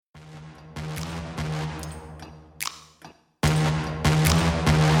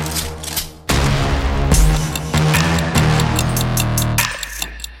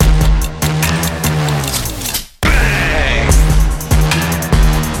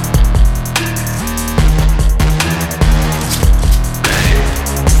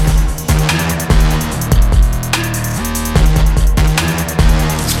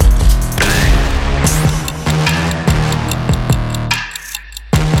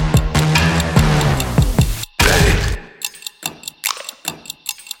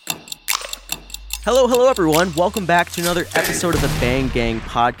Hello, everyone. Welcome back to another episode of the Bang Gang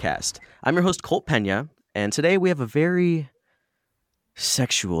podcast. I'm your host, Colt, and today we have a very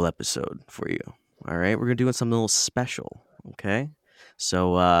sexual episode for you. All right, we're going to do something a little special, okay?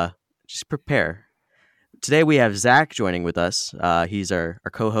 So just prepare. Today we have Zack joining with us. He's our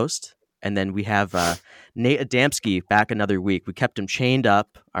co-host. And then we have Nate Adamsky back another week. We kept him chained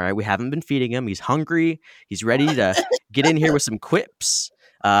up. All right, we haven't been feeding him. He's hungry. He's ready to get in here with some quips.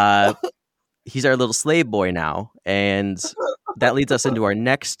 He's our little slave boy now, and that leads us into our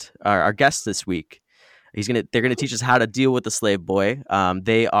next our guest this week. They're gonna teach us how to deal with the slave boy.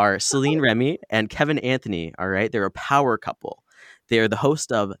 They are Celine Remy and Kevin Anthony. All right, they're a power couple. They are the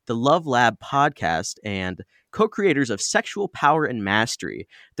host of the Lovelab podcast and co-creators of Sexual Power and Mastery.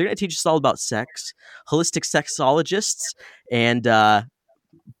 They're gonna teach us all about sex, holistic sexologists, and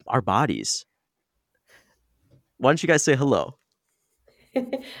our bodies. Why don't you guys say hello?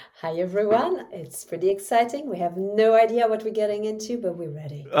 Hi, everyone. It's pretty exciting. We have no idea what we're getting into, but we're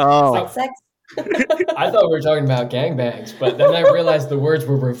ready. Oh, Like sex. I thought we were talking about gangbangs, but then I realized the words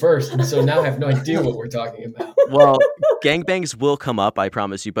were reversed, and so now I have no idea what we're talking about. Well, gangbangs will come up, I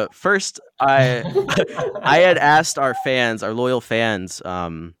promise you. But first, I had asked our fans, our loyal fans,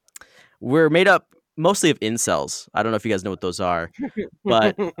 we're made up mostly of incels. I don't know if you guys know what those are,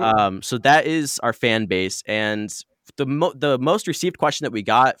 but so that is our fan base, and the most received question that we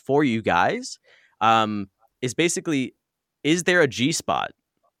got for you guys is basically, is there a G-spot?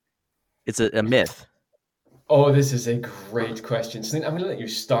 It's a myth. Oh, this is a great question. Celine, I'm going to let you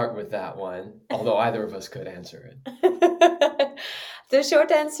start with that one, although either of us could answer it. The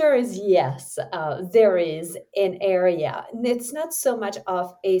short answer is yes, there is an area. It's not so much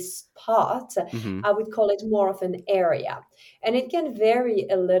of a spot. Mm-hmm. I would call it more of an area. And it can vary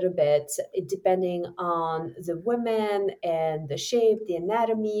a little bit depending on the women and the shape, the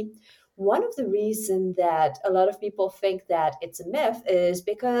anatomy. One of the reasons that a lot of people think that it's a myth is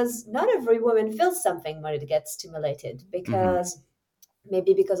because not every woman feels something when it gets stimulated, because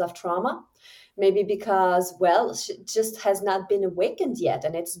maybe because of trauma, maybe because, well, she just has not been awakened yet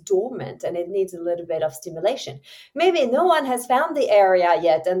and it's dormant and it needs a little bit of stimulation. Maybe no one has found the area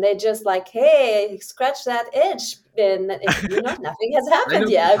yet and they just like, hey, scratch that itch. And nothing has happened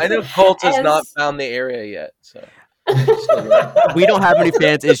yet. I know Colt has not found the area yet, so. We don't have any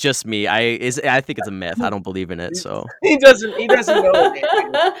fans. It's just me. I think it's a myth. I don't believe in it. So he doesn't know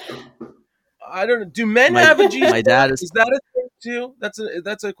it. I don't know. Do men have a G-spot? My dad is that a thing too?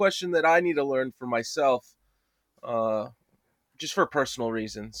 That's a question that I need to learn for myself, just for personal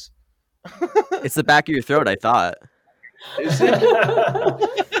reasons. It's the back of your throat, I thought. Is it?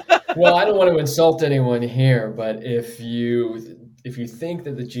 Well, I don't want to insult anyone here, but if you think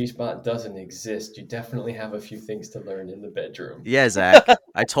that the G-spot doesn't exist, you definitely have a few things to learn in the bedroom. Yeah, Zach.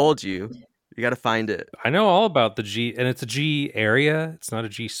 I told you. You got to find it. I know all about the G, and it's a G area. It's not a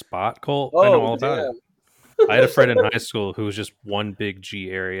G spot, Colt. Oh, I know all about it. I had a friend in high school who was just one big G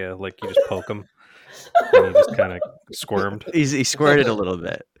area. Like, you just poke him, and he just kind of squirmed. He squirted a little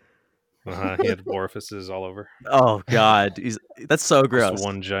bit. He had orifices all over. Oh, God. That's so gross. Just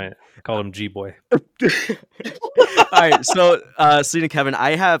one giant. I called him G-boy. All right. So, Celine and Kevin,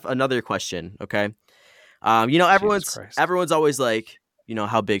 I have another question, okay? Everyone's always like,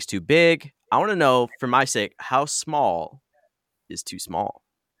 how big's too big? I want to know, for my sake, how small is too small?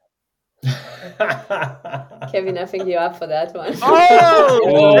 Kevin, I think you're up for that one. Shit.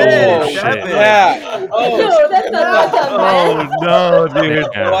 Yeah. No, that's not what I meant. No, dude.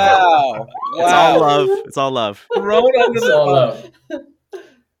 Wow. It's all love. Thrown under It's the all bus. love.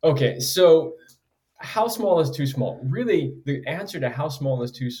 Okay, so how small is too small? Really, the answer to how small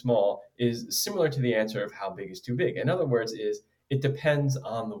is too small is similar to the answer of how big is too big. In other words, it depends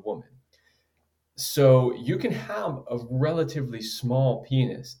on the woman. So you can have a relatively small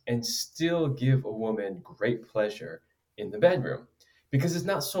penis and still give a woman great pleasure in the bedroom because it's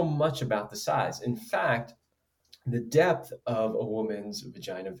not so much about the size. In fact, the depth of a woman's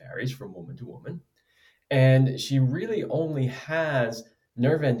vagina varies from woman to woman. And she really only has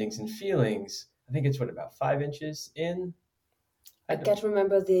nerve endings and feelings. I think it's about 5 inches in. I can't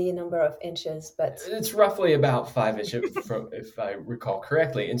remember the number of inches, but it's roughly about 5 inches, if I recall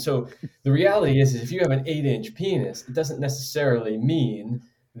correctly. And so the reality is if you have an 8-inch penis, it doesn't necessarily mean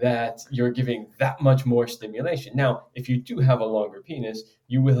that you're giving that much more stimulation. Now, if you do have a longer penis,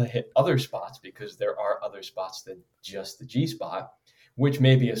 you will hit other spots because there are other spots than just the G spot, which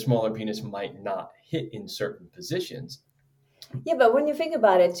maybe a smaller penis might not hit in certain positions. Yeah, but when you think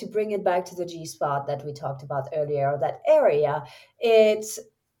about it, to bring it back to the G spot that we talked about earlier, that area, it's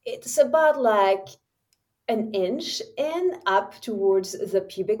about like an inch in up towards the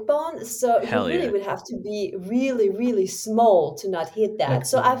pubic bone. So you Hell really yeah. would have to be really, really small to not hit that. Like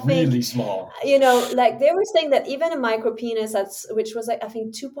So I think, really small. like they were saying that even a micro penis, which was like I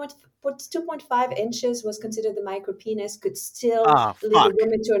think 2.5 inches was considered the micro penis, could still Ah, lead a fuck.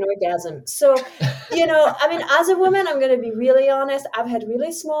 woman to an orgasm. So, I mean, as a woman, I'm going to be really honest. I've had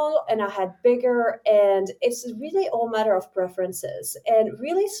really small and I had bigger, and it's really all matter of preferences. And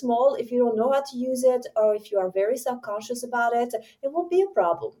really small, if you don't know how to use it or if you are very self-conscious about it, it will be a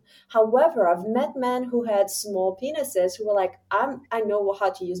problem. However, I've met men who had small penises who were like, I know how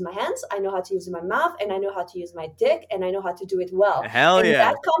to use my hands, I know how to use my mouth, and I know how to use my dick, and I know how to do it well. Hell And yeah.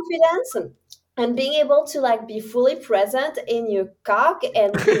 that confidence and being able to like be fully present in your cock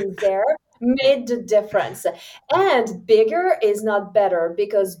and being there made the difference. And bigger is not better,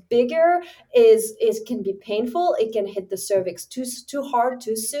 because bigger is can be painful. It can hit the cervix too hard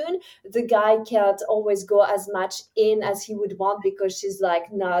too soon. The guy can't always go as much in as he would want because she's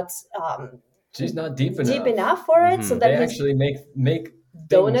like not She's not deep deep enough. enough for it. So Mhm. then They his actually make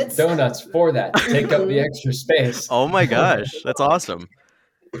donuts. donuts for that to take up the extra space. Oh my gosh, that's awesome.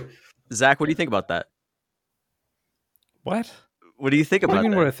 Zach, what do you think about that? What? What do you think What do about you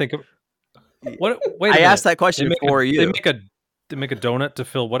mean? that? What I think of? What? Wait. A I minute. asked that question for you. They make a donut to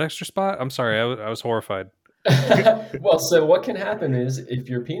fill what extra spot? I'm sorry, I was horrified. Well, so what can happen is if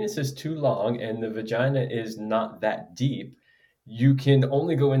your penis is too long and the vagina is not that deep, you can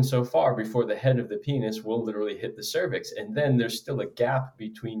only go in so far before the head of the penis will literally hit the cervix. And then there's still a gap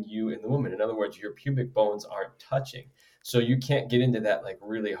between you and the woman. In other words, your pubic bones aren't touching. So you can't get into that like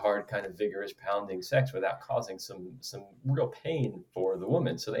really hard kind of vigorous pounding sex without causing some real pain for the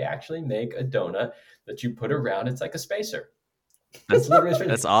woman. So they actually make a donut that you put around. It's like a spacer. That's literally a spacer.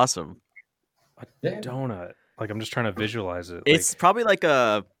 That's awesome. Yeah. Donut. Like, I'm just trying to visualize it. It's probably like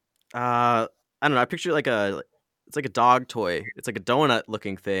a, I don't know. I picture like it's like a dog toy. It's like a donut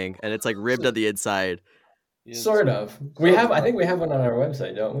looking thing, and it's like ribbed on the inside. Sort of. We have. I think we have one on our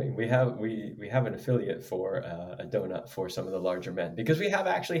website, don't we? We have an affiliate for a donut for some of the larger men, because we have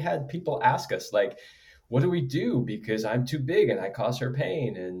actually had people ask us like, "What do we do? Because I'm too big and I cause her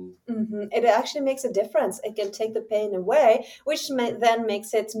pain." And It actually makes a difference. It can take the pain away, which then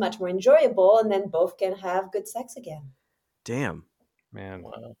makes it much more enjoyable, and then both can have good sex again. Damn. Man.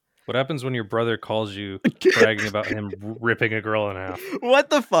 Wow. What happens when your brother calls you bragging about him ripping a girl in half? What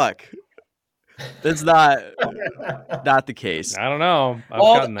the fuck? That's not the case. I don't know. I've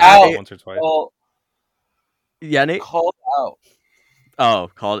Called gotten that out. once or twice. Well, Yeah, Nate. called out. Oh,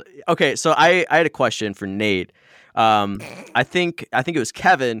 called. Okay, so I had a question for Nate. I think it was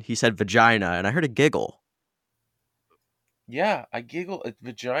Kevin. He said vagina, and I heard a giggle. Yeah, I giggle at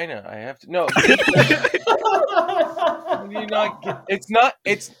vagina. I have to. No. You not get, it's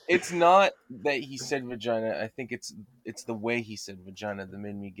not that he said vagina. I think it's the way he said vagina that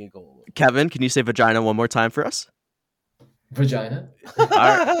made me giggle. Kevin, can you say vagina one more time for us? vagina. All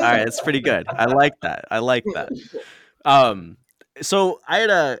right, it's pretty good. I like that. So I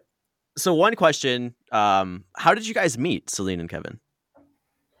had one question. How did you guys meet, Celine and Kevin?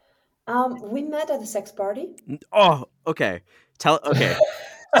 We met at a sex party. Oh, okay. Okay.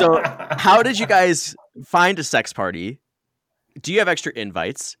 So how did you guys find a sex party? Do you have extra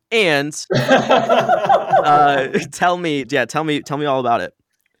invites? And tell me all about it.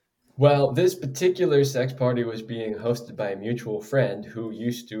 Well, this particular sex party was being hosted by a mutual friend who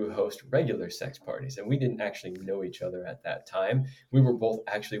used to host regular sex parties, and we didn't actually know each other at that time. We were both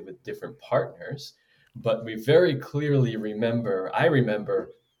actually with different partners, but we very clearly remember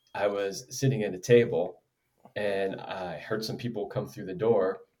I was sitting at a table and I heard some people come through the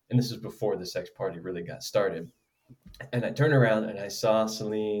door, and this was before the sex party really got started. And I turned around and I saw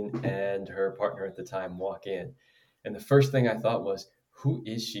Celine and her partner at the time walk in. And the first thing I thought was, who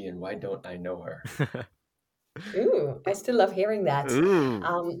is she and why don't I know her? Ooh, I still love hearing that. Ooh.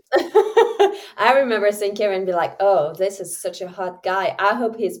 I remember seeing Karen and be like, oh, this is such a hot guy. I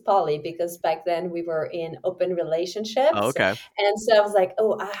hope he's poly, because back then we were in open relationships. Oh, okay. And so I was like,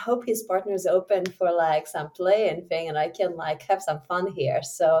 oh, I hope his partner's open for like some play and thing, and I can like have some fun here.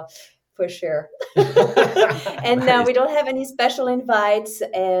 So for sure. And Nice. we don't have any special invites.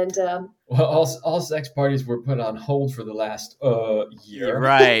 And Well, all sex parties were put on hold for the last year.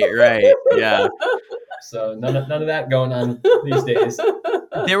 Right. Yeah. So none of that going on these days.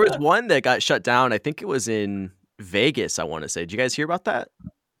 There was one that got shut down. I think it was in Vegas, I want to say. Did you guys hear about that?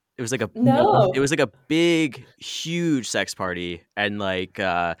 It was like No. It was like a big, huge sex party, and like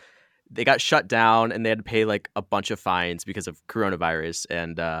they got shut down, and they had to pay like a bunch of fines because of coronavirus.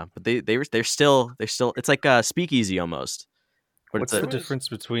 And but they're still it's like a speakeasy almost. But What's it's the difference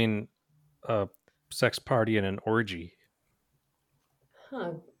between a sex party and an orgy?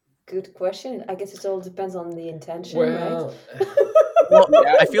 Huh. Good question. I guess it all depends on the intention, Well, Well,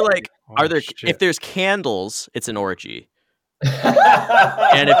 Yeah. I feel like Oh, if shit. there's candles, it's an orgy. and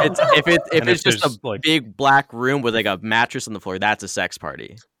And if And it's if just a there's, like- big black room with like a mattress on the floor, that's a sex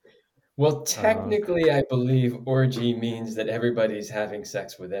party. well, technically, I believe orgy means that everybody's having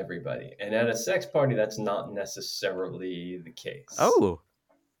sex with everybody, and at a sex party, that's not necessarily the case. Oh,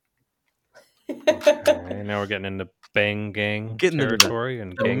 Okay, now we're getting into bang gang Getting into the- territory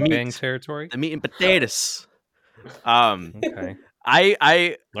and the gang meat. bang territory. the meat and potatoes. Okay,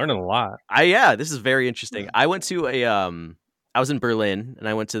 I learning a lot. yeah, this is very interesting. I went to I was in Berlin and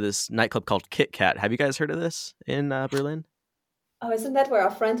I went to this nightclub called Kit Kat. Have you guys heard of this in Berlin? Oh, isn't that where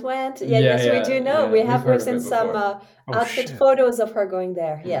our friend went? Yeah, Yeah, yes, yeah, we do know. yeah, We we've have heard of seen it some before. Oh, outfit shit. photos of her going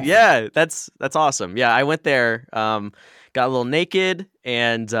there. Yes. Yeah, that's awesome. Yeah, I went there, got a little naked,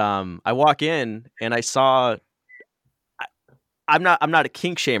 and I walk in and I saw. I'm not a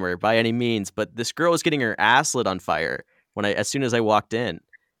kink shamer by any means, but this girl was getting her ass lit on fire as soon as I walked in.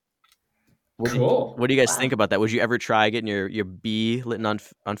 Cool. What do you guys Wow. think about that? Would you ever try getting your bee lit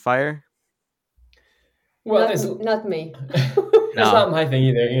on fire? Well, Not me. That's No. not my thing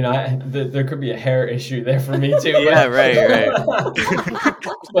either. You know, there could be a hair issue there for me too. Yeah, right.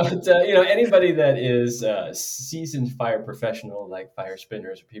 But anybody that is a seasoned fire professional, like fire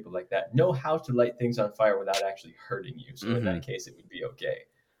spinners or people like that, know how to light things on fire without actually hurting you. So in that case, it would be okay.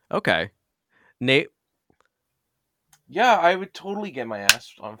 Okay, Nate. Yeah, I would totally get my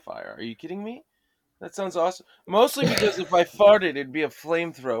ass on fire. Are you kidding me? That sounds awesome. Mostly because if I farted, it'd be a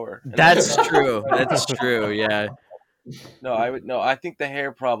flamethrower. And That's true. That's true. Yeah. No, I would. No, I think the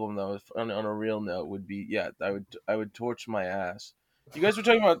hair problem, though, on a real note, would be I would torch my ass. You guys were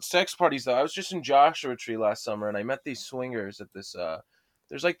talking about sex parties, though. I was just in Joshua Tree last summer, and I met these swingers at this.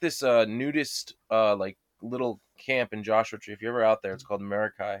 There's like this nudist like little camp in Joshua Tree. If you're ever out there, it's called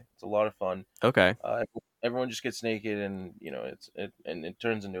Marikai. It's a lot of fun. Okay. Everyone just gets naked, and it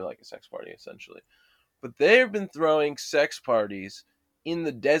turns into like a sex party essentially. But they've been throwing sex parties in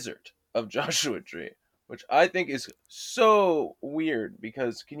the desert of Joshua Tree, which I think is so weird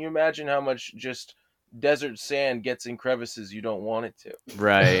because can you imagine how much just desert sand gets in crevices you don't want it to?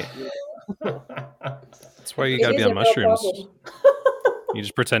 Right. That's why you It gotta is be a on real mushrooms. problem. You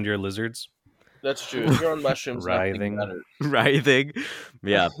just pretend you're lizards. That's true. If you're on mushrooms, nothing Writhing. matters. Writhing.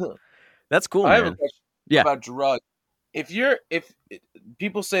 Yeah. That's cool, I have a man. question Yeah. about drugs. If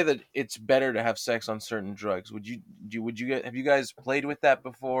people say that it's better to have sex on certain drugs, have you guys played with that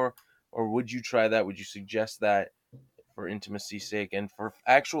before, or would you try that? Would you suggest that for intimacy's sake and for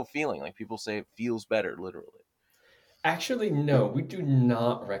actual feeling? Like people say it feels better, literally. Actually, no, we do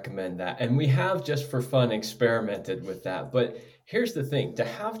not recommend that. And we have just for fun experimented with that. But here's the thing, to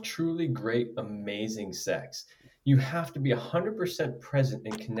have truly great, amazing sex, you have to be 100% present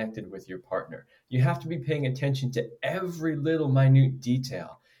and connected with your partner. You have to be paying attention to every little minute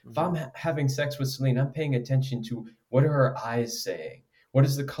detail. If I'm having sex with Celine, I'm paying attention to what are her eyes saying? What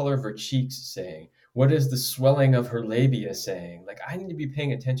is the color of her cheeks saying? What is the swelling of her labia saying? Like, I need to be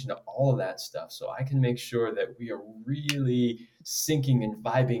paying attention to all of that stuff so I can make sure that we are really syncing and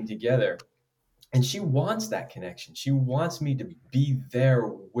vibing together. And she wants that connection. She wants me to be there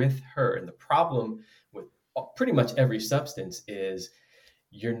with her. And the problem with pretty much every substance is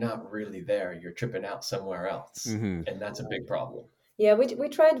you're not really there. You're tripping out somewhere else. Mm-hmm. And that's a big problem. Yeah, we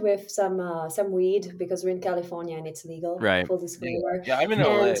tried with some weed because we're in California and it's legal. Right. Full disclaimer. Yeah, I'm in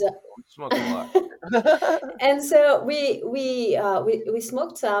LA. And, I'm smoking a lot. and so we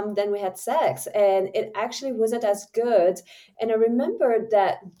smoked some, then we had sex, and it actually wasn't as good. And I remember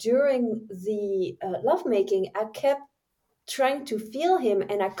that during the lovemaking, I kept trying to feel him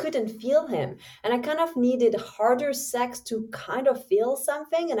and I couldn't feel him, and I kind of needed harder sex to kind of feel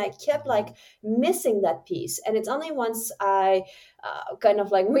something, and I kept like missing that piece. And it's only once I kind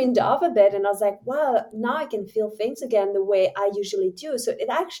of like weaned off a bit and I was like, wow, now I can feel things again the way I usually do. So it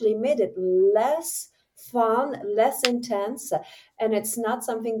actually made it less fun, less intense, and it's not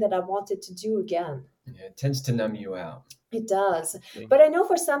something that I wanted to do again. Yeah, it tends to numb you out. It does. But I know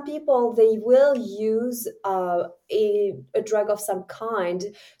for some people, they will use a drug of some kind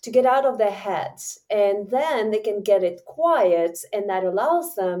to get out of their heads. And then they can get it quiet, and that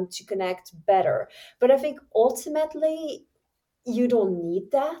allows them to connect better. But I think ultimately, you don't need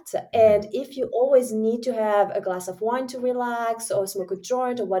that. And if you always need to have a glass of wine to relax or smoke a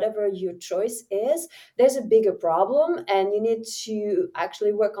joint or whatever your choice is, there's a bigger problem, and you need to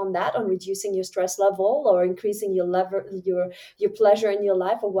actually work on that, on reducing your stress level or increasing your pleasure in your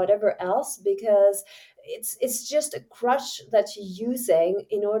life or whatever else, because it's just a crutch that you're using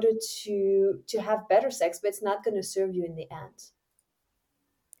in order to have better sex, but it's not going to serve you in the end.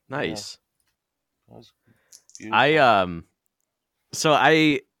 Nice. That was I beautiful. so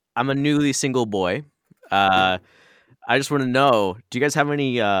I'm a newly single boy. I just want to know, do you guys have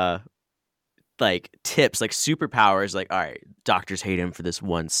any like tips, like superpowers, like, all right, doctors hate him for this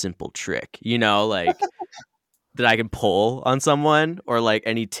one simple trick, you know, like that I can pull on someone, or like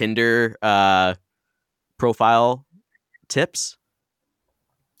any Tinder profile tips?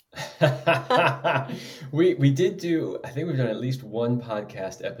 We did do, I think we've done at least one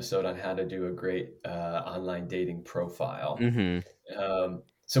podcast episode on how to do a great online dating profile. Mm-hmm.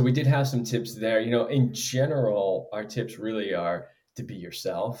 So we did have some tips there. You know, in general, our tips really are to be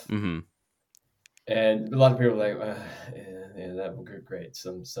yourself. Mm-hmm. And a lot of people are like, yeah, that would be great.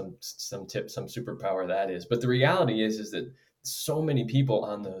 Some tip, some superpower that is. But the reality is that so many people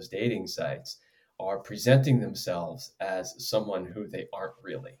on those dating sites are presenting themselves as someone who they aren't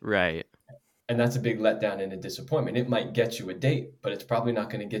really. Right. And that's a big letdown and a disappointment. It might get you a date, but it's probably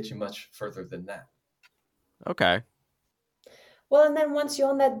not going to get you much further than that. Okay. Well, and then once you're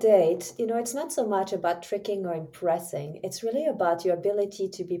on that date, it's not so much about tricking or impressing. It's really about your ability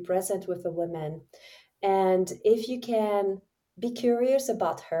to be present with a woman. And if you can be curious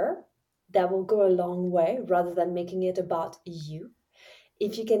about her, that will go a long way rather than making it about you.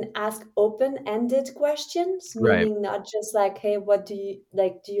 If you can ask open-ended questions, Right. meaning not just like, hey, what do you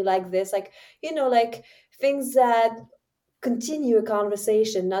like? Do you like this? Like, like things that continue a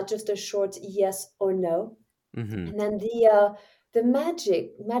conversation, not just a short yes or no. Mm-hmm. And then the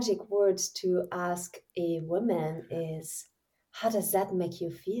magic words to ask a woman is, how does that make you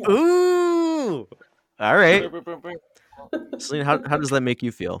feel? Ooh. All right. Bring, bring, bring. Celine, how does that make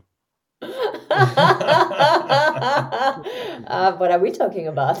you feel? What are we talking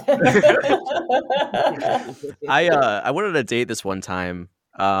about? I went on a date this one time.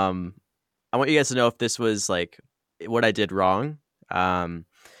 I want you guys to know if this was like what I did wrong.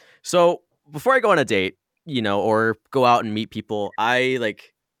 So before I go on a date, or go out and meet people, I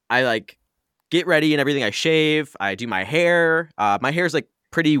get ready and everything. I shave, I do my hair. My hair's like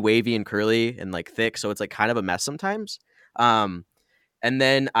pretty wavy and curly and like thick, so it's like kind of a mess sometimes. And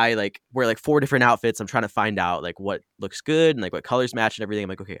then I like wear like 4 different outfits. I'm trying to find out like what looks good and like what colors match and everything. I'm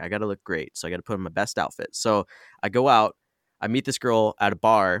like, okay, I gotta look great, so I gotta put on my best outfit. So I go out, I meet this girl at a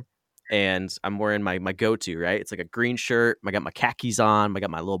bar, and I'm wearing my go-to, right? It's like a green shirt. I got my khakis on. I got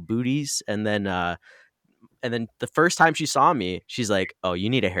my little booties, and then the first time she saw me, she's like, "Oh,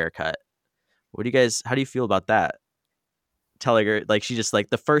 you need a haircut." What do you guys? How do you feel about that? Telling her like she just like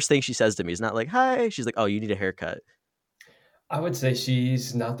the first thing she says to me is not like hi. She's like, "Oh, you need a haircut." I would say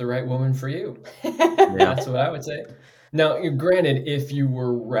she's not the right woman for you. Yeah. That's what I would say. Now, granted, if you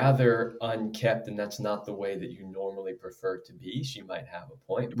were rather unkept and that's not the way that you normally prefer to be, she might have a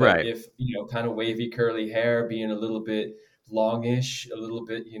point. But Right. if, kind of wavy, curly hair, being a little bit longish, a little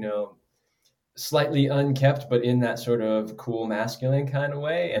bit, slightly unkept, but in that sort of cool masculine kind of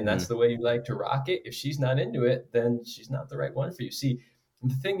way, and that's the way you like to rock it, if she's not into it, then she's not the right one for you. See,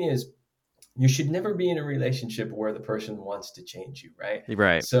 the thing is, you should never be in a relationship where the person wants to change you, right?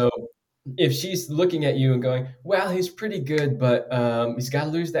 Right. So if she's looking at you and going, well, he's pretty good, but he's got to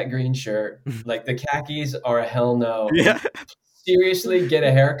lose that green shirt. Like the khakis are a hell no. Yeah. Seriously, get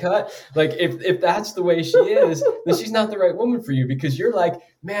a haircut. Like if that's the way she is, then she's not the right woman for you, because you're like,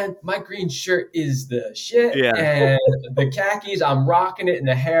 man, my green shirt is the shit. Yeah. And the khakis, I'm rocking it, and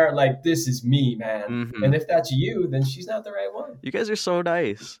the hair, like this is me, man. Mhm. And if that's you, then she's not the right one. You guys are so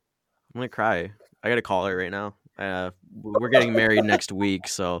nice. I'm gonna cry. I gotta call her right now. We're getting married next week,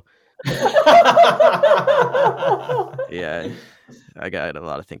 so yeah, I got a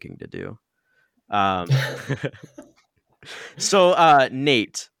lot of thinking to do. So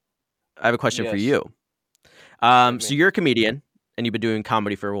Nate, I have a question for Yes. you. Hit So me. you're a comedian and you've been doing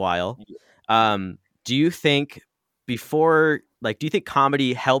comedy for a while. Do you think do you think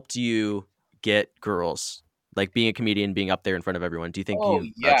comedy helped you get girls? Like being a comedian, being up there in front of everyone, do you think Oh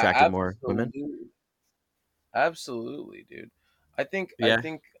you yeah, attracted more women? absolutely, dude. I think Yeah.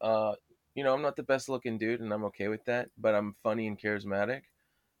 I'm not the best looking dude, and I'm okay with that. But I'm funny and charismatic,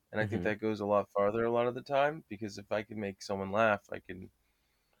 and I think Mhm. that goes a lot farther a lot of the time, because if I can make someone laugh, I can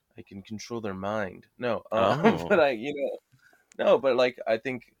control their mind. No, Oh. but no, but like I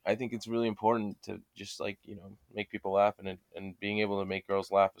think it's really important to just like make people laugh, and being able to make girls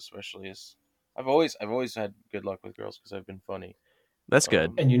laugh especially is. I've always had good luck with girls because I've been funny. That's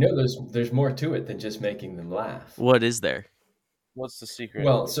good. And there's more to it than just making them laugh. What is there? What's the secret?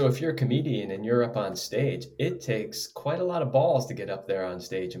 Well, so if you're a comedian and you're up on stage, it takes quite a lot of balls to get up there on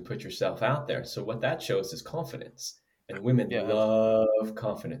stage and put yourself out there. So what that shows is confidence. And women Yeah, love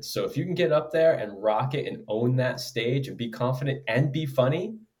confidence. So if you can get up there and rock it and own that stage and be confident and be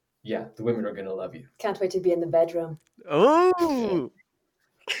funny, yeah, the women are going to love you. Can't wait to be in the bedroom. Oh,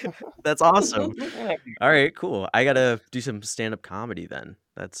 that's awesome. absolutely. All right, cool. I gotta do some stand-up comedy then.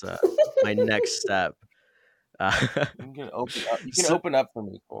 That's my next step. You can open up. You can So- open up for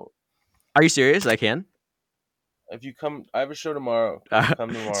me, Colt. Are you serious? I can. If you come, I have a show tomorrow. Come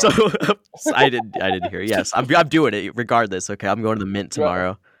tomorrow. So I didn't hear. Yes, I'm doing it regardless. Okay, I'm going to the Mint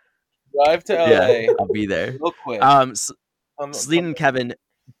tomorrow. Drive to LA. Yeah, I'll be there. Real quick. Celine and Kevin,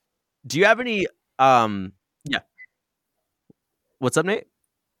 do you have any? Yeah. What's up, Nate?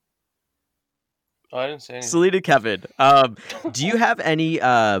 Oh, I didn't say anything. Celine and Kevin, do you have any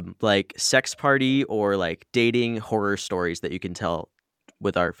like sex party or like dating horror stories that you can tell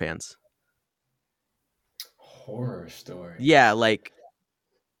with our fans? Horror story. Yeah, like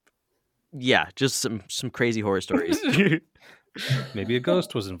just some crazy horror stories. Maybe a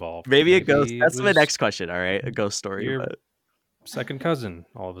ghost was involved. Maybe a ghost. it That's my was next question. All right, a ghost story. your But... second cousin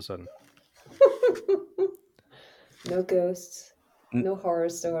all of a sudden. No ghosts. No horror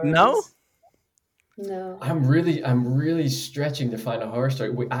stories. No? No. I'm really stretching to find a horror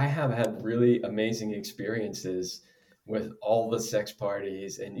story. I have had really amazing experiences with all the sex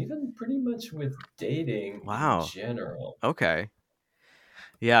parties and even pretty much with dating Wow. in general. Okay.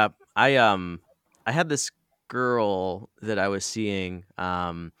 Yeah, I had this girl that I was seeing.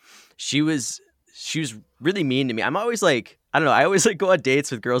 She was really mean to me. I'm always like, I don't know, I always like go on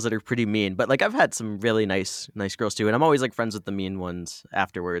dates with girls that are pretty mean, but like I've had some really nice girls too, and I'm always like friends with the mean ones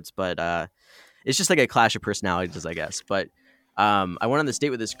afterwards, but it's just like a clash of personalities, I guess. But I went on this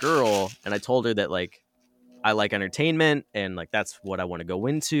date with this girl and I told her that like I like entertainment and like that's what I want to go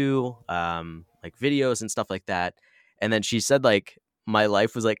into, like videos and stuff like that. And then she said like my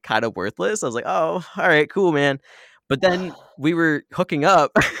life was like kind of worthless. I was like, oh, all right, cool, man. But then we were hooking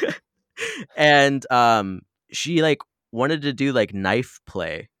up and she like wanted to do like knife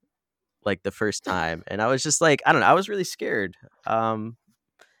play like the first time. And I was just like, I don't know, I was really scared.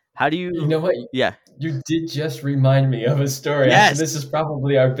 How do you You know what? Yeah. You did just remind me of a story. Yes. Actually, this is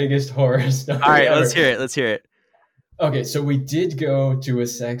probably our biggest horror story. All right, ever. let's hear it. Okay, so we did go to a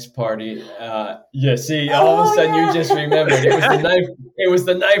sex party. Yeah, see, all of a sudden you just remembered. It was the knife. It was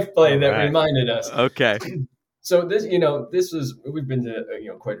the knife play that Alright. reminded us. Okay. So we've been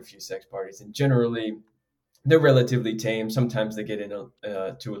to quite a few sex parties, and generally they're relatively tame. Sometimes they get into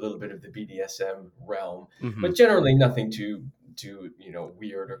to a little bit of the BDSM realm, Mhm. but generally nothing too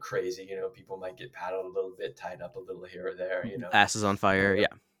weird or crazy. People might get paddled a little bit, tied up a little here or there. Asses on fire. Yeah.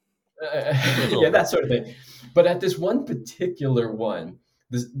 Yeah, that sort of thing. But at this one particular one,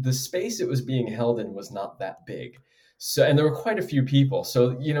 the space it was being held in was not that big. So, and there were quite a few people.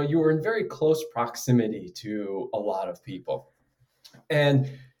 So, you were in very close proximity to a lot of people. And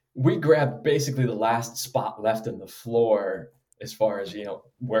we grabbed basically the last spot left in the floor as far as,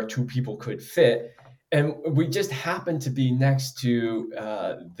 where two people could fit. And we just happened to be next to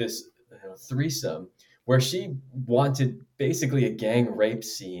this threesome where she wanted basically a gang rape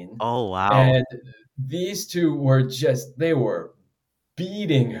scene. Oh wow. And these two were they were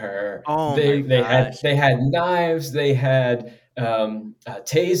beating her. Oh they my gosh. had knives, they had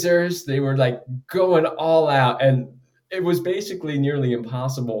tasers, they were like going all out, and it was basically nearly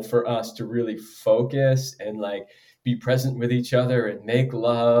impossible for us to really focus and like be present with each other and make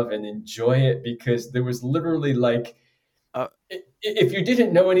love and enjoy it, because there was literally like if you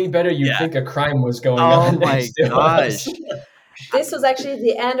didn't know any better, you'd think a crime was going on. Oh my next to gosh. us. This was actually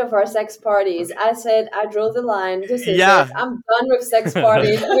the end of our sex parties. I said I drew the line. This is Yeah. it. I'm done with sex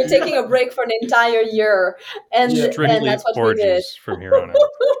parties. We're taking a break for an entire year, and Strictly that's what we did. orgies from here on out.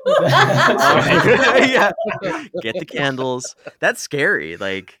 Yeah. Get the candles. That's scary.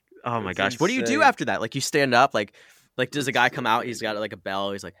 Like, oh my It's gosh. What do you do insane. after that? Like you stand up, like does a guy come out, he's got like a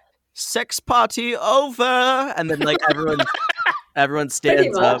bell, he's like, sex party over, and then like everyone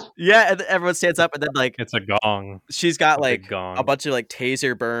stands up. much. Yeah, and then everyone stands up, and then like It's a gong. she's got A big like gong. a bunch of like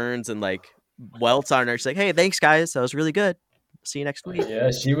taser burns and like welts on her. She's like, hey, thanks guys. That was really good. See you next week.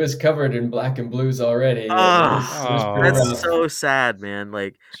 Yeah, she was covered in black and blues already. Oh, pretty That's rough. so sad, man.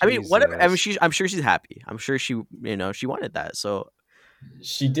 Like, I mean, whatever. I mean, Jesus. I'm sure she's happy. I'm sure she wanted that. So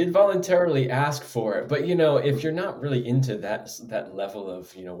She did voluntarily ask for it, but if you're not really into that level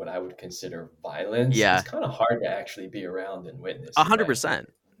of what I would consider violence, Yeah. it's kind of hard to actually be around and witness. 100%.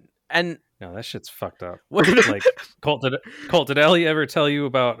 And No, that shit's fucked up. what? Like Colt, did Ellie ever tell you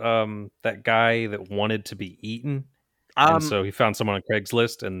about that guy that wanted to be eaten? and so he found someone on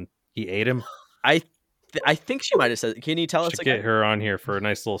Craigslist and he ate him. I think she might have said. Can you tell us Should again? get her on here for a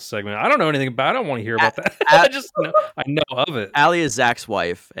nice little segment. I don't know anything about it. I don't want to hear about that. I know of it. Allie is Zach's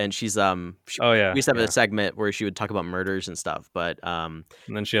wife, and she's Oh yeah, we used to have yeah. a segment where she would talk about murders and stuff. But And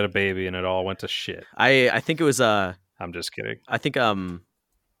then she had a baby, and it all went to shit. I think it was I'm just kidding. I think some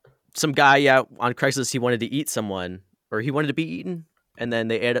guy on Craigslist, he wanted to eat someone, or he wanted to be eaten, and then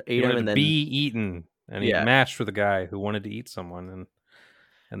they ate He him, wanted and to then be eaten, and he Yeah. matched with a guy who wanted to eat someone,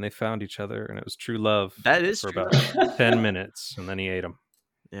 and they found each other, and it was true love. That is for true about 10 minutes, and then he ate him.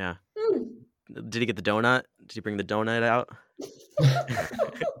 yeah. Did he get the donut? Did he bring the donut out?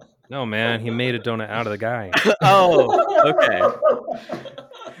 No, man, he made a donut out of the guy. Oh, okay.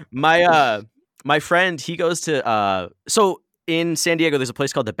 My friend, he goes to so in San Diego, there's a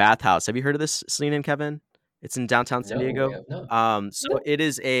place called the Bath House. Have you heard of this, Celine and Kevin? It's in downtown San No, Diego. we have not. So it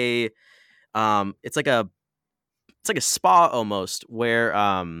is a it's like a spa almost, where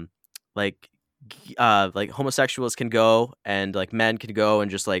like homosexuals can go, and like men can go and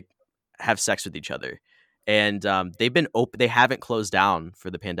just like have sex with each other. And they've been open. They haven't closed down for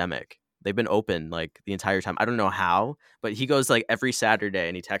the pandemic. They've been open like the entire time. I don't know how, but he goes like every Saturday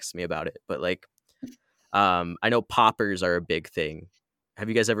and he texts me about it. But like, I know poppers are a big thing. Have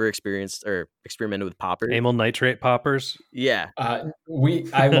you guys ever experienced or experimented with poppers? Amyl nitrate poppers? Yeah. I'm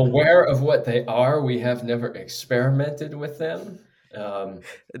aware of what they are. We have never experimented with them.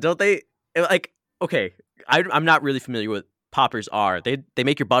 Don't they like? Okay, I'm not really familiar with what poppers are. They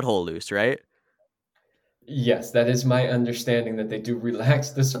make your butthole loose, right? Yes, that is my understanding, that they do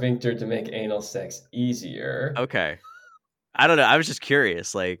relax the sphincter to make anal sex easier. Okay. I don't know. I was just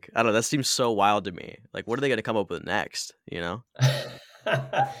curious. Like, I don't know. That seems so wild to me. Like, what are they going to come up with next? You know?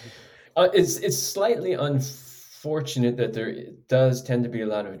 It's slightly unfortunate that there does tend to be a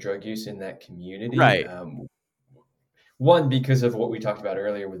lot of drug use in that community. Right. One, because of what we talked about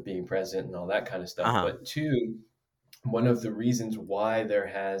earlier with being present and all that kind of stuff. Uh-huh. But two, one of the reasons why there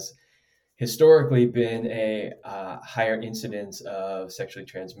has historically been a higher incidence of sexually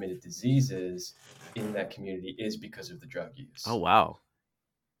transmitted diseases in that community is because of the drug use. Oh, wow.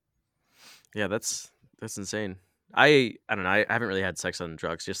 Yeah, that's insane. I don't know. I haven't really had sex on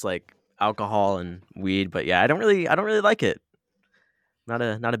drugs, just like alcohol and weed. But yeah, I don't really like it. Not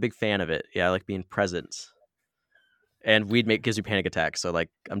a big fan of it. Yeah, I like being present. And weed gives you panic attacks. So like,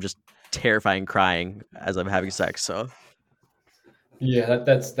 I'm just terrifying crying as I'm having sex. So yeah,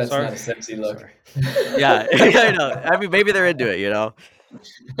 that's Sorry. not a sexy look. yeah, I know. I mean, maybe they're into it, you know.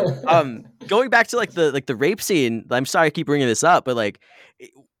 Going back to like the rape scene. I'm sorry I keep bringing this up, but like,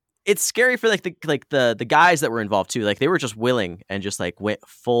 it's scary for like the guys that were involved too. Like they were just willing and just like went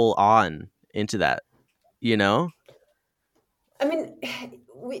full on into that, you know. I mean,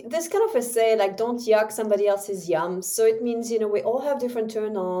 this kind of a say like, don't yuck somebody else's yum. So it means, we all have different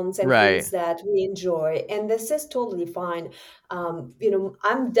turn-ons and Right. things that we enjoy. And this is totally fine.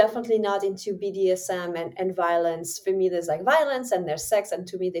 I'm definitely not into BDSM and violence. For me, there's like violence and there's sex. And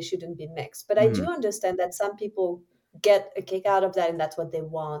to me, they shouldn't be mixed. But I do understand that some people get a kick out of that and that's what they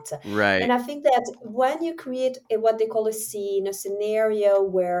want. Right. And I think that when you create what they call a scene, a scenario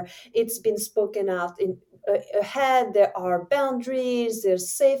where it's been spoken out ahead, there are boundaries, there's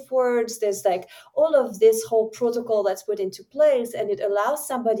safe words, there's like all of this whole protocol that's put into place, and it allows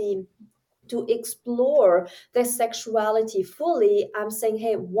somebody to explore their sexuality fully. I'm saying,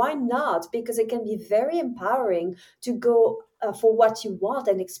 hey, why not? Because it can be very empowering to go for what you want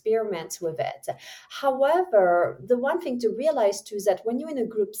and experiment with it. However, the one thing to realize too is that when you're in a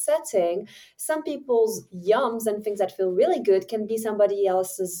group setting, some people's yums and things that feel really good can be somebody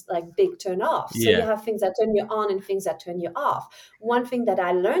else's like big turn off. So you have things that turn you on and things that turn you off. One thing that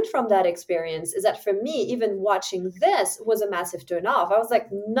I learned from that experience is that for me, even watching this was a massive turn off. I was like,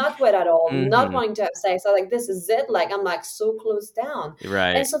 not wet at all, not wanting to have sex. I was like, this is it. Like, I'm like so closed down.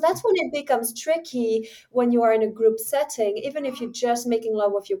 Right. And so that's when it becomes tricky when you are in a group setting, even if you're just making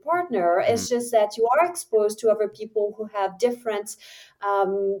love with your partner. It's just that you are exposed to other people who have different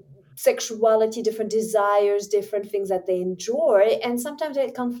sexuality, different desires, different things that they enjoy, and sometimes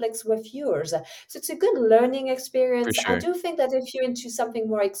it conflicts with yours. So it's a good learning experience. For sure. I do think that if you're into something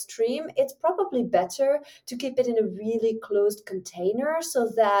more extreme, it's probably better to keep it in a really closed container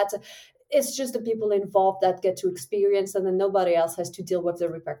so that it's just the people involved that get to experience, and then nobody else has to deal with the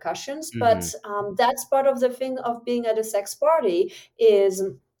repercussions. But that's part of the thing of being at a sex party is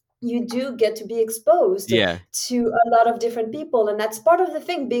you do get to be exposed to a lot of different people. And that's part of the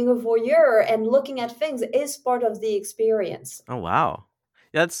thing. Being a voyeur and looking at things is part of the experience. Oh, wow.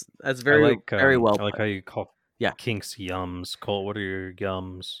 That's very, very well. I like how you call Yeah. kinks yums. Colt, what are your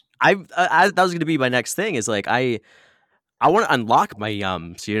yums? That was going to be my next thing is like, I want to unlock my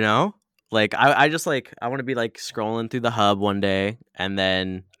yums, you know? Like I just like I want to be like scrolling through the hub one day and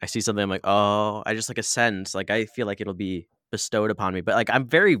then I see something I'm like, "Oh, I just like ascend." Like I feel like it'll be bestowed upon me. But like I'm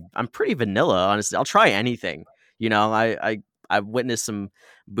pretty vanilla, honestly. I'll try anything. You know, I've witnessed some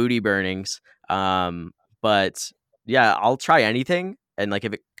booty burnings. But yeah, I'll try anything and like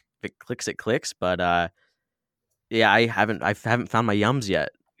if it clicks it clicks, but yeah, I haven't found my yums yet,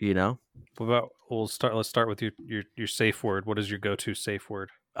 you know? What about let's start with your safe word. What is your go-to safe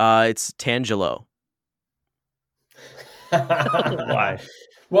word? It's Tangelo. Why?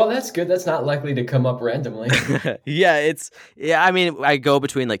 Well, that's good. That's not likely to come up randomly. Yeah, I mean, I go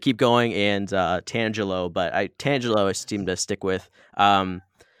between like keep going and Tangelo, but Tangelo I seem to stick with.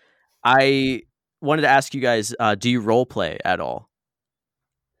 I wanted to ask you guys, do you role play at all?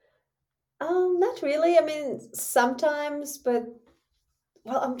 Not really. I mean, sometimes, but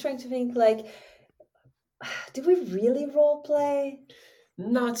well, I'm trying to think like, do we really role play?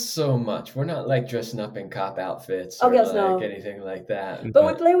 Not so much. We're not like dressing up in cop outfits Oh, or yes, like no. anything like that. But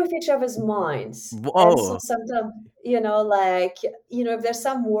we play with each other's minds. And so Whoa. sometimes, like, if there's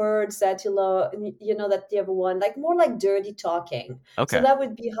some words that that the other one, like more like dirty talking. So Okay. that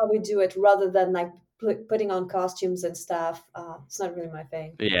would be how we do it rather than like putting on costumes and stuff. It's not really my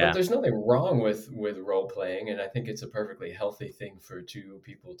thing. But Yeah. there's nothing wrong with role playing, and I think it's a perfectly healthy thing for two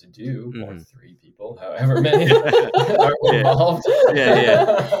people to do, or Mhm. three people, however many are involved.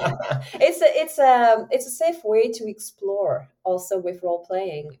 Yeah. It's a safe way to explore also with role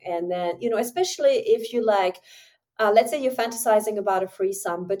playing, and then especially if you like. Let's say you're fantasizing about a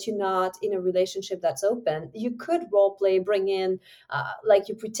threesome, but you're not in a relationship that's open. You could role play, bring in, like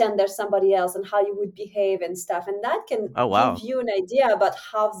you pretend there's somebody else and how you would behave and stuff. And that can Oh, give wow. you an idea about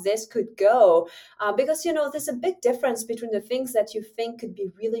how this could go. Because, there's a big difference between the things that you think could be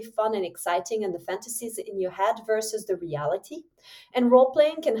really fun and exciting and the fantasies in your head versus the reality. And role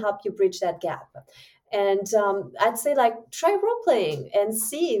playing can help you bridge that gap. And I'd say, like, try role playing and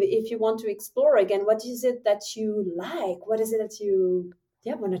see if you want to explore again. What is it that you like? What is it that you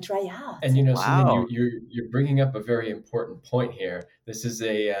want to try out? And Celine, Wow. you're bringing up a very important point here. This is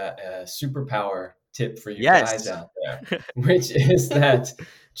a superpower tip for you guys Yes. out there, which is that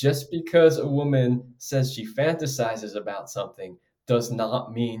just because a woman says she fantasizes about something does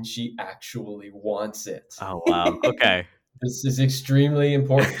not mean she actually wants it. Oh, wow. Okay. This is extremely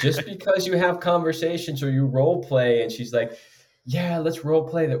important. Just because you have conversations or you role play and she's like, yeah, let's role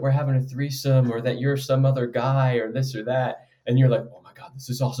play that we're having a threesome or that you're some other guy or this or that. And you're like, oh my God, this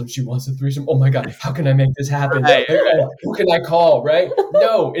is awesome. She wants a threesome. Oh my God, how can I make this happen? Right. Who can I call, right?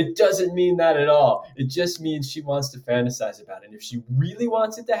 No, it doesn't mean that at all. It just means she wants to fantasize about it. And if she really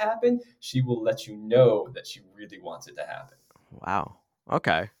wants it to happen, she will let you know that she really wants it to happen. Wow.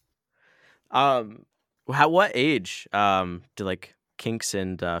 Okay. What age do like kinks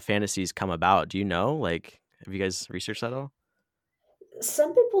and fantasies come about? Do you know? Like, have you guys researched that at all?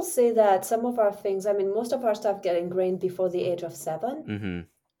 Some people say that some of our things, I mean, most of our stuff get ingrained before the age of 7.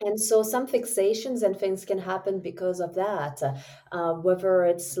 Mm-hmm. And so some fixations and things can happen because of that. Whether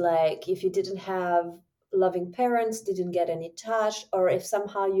it's like if you didn't have loving parents, didn't get any touch, or if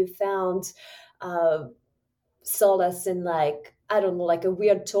somehow you found solace in, like, I don't know, like a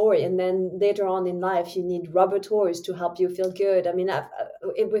weird toy, and then later on in life you need rubber toys to help you feel good. I mean,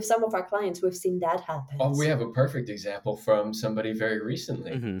 with some of our clients, we've seen that happen. Oh, we have a perfect example from somebody very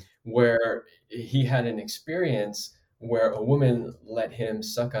recently Mm-hmm. where he had an experience where a woman let him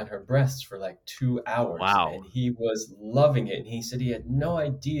suck on her breasts for like 2 hours. Wow. And he was loving it. And he said he had no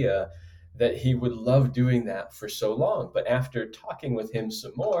idea that he would love doing that for so long. But after talking with him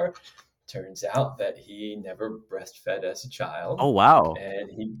some more, turns out that he never breastfed as a child. Oh, wow.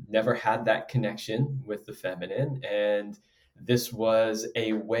 And he never had that connection with the feminine. And this was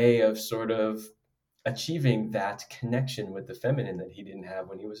a way of sort of achieving that connection with the feminine that he didn't have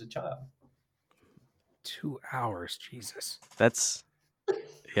when he was a child. 2 hours, Jesus. That's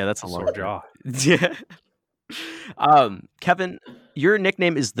a Sore long jaw. Yeah. Kevin, your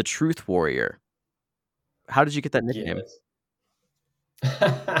nickname is the Truth Warrior. How did you get that nickname? Yes.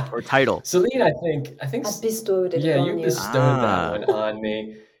 Or title? Celine, I think I bestowed it on you you. bestowed that one on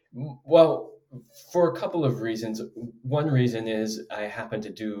me. Well, for a couple of reasons. One reason is I happen to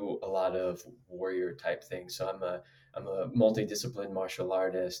do a lot of warrior type things. So I'm a multidisciplined martial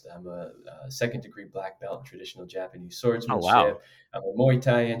artist. I'm a second degree black belt in traditional Japanese swordsmanship. Oh, wow. I'm a Muay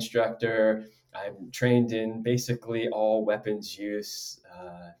Thai instructor. I'm trained in basically all weapons use,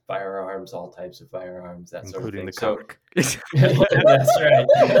 firearms, all types of firearms, that Including sort of the thing. cock. That's right.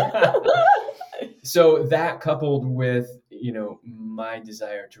 So that coupled with, my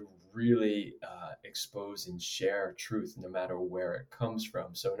desire to really expose and share truth no matter where it comes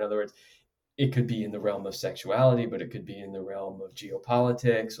from. So in other words, it could be in the realm of sexuality, but it could be in the realm of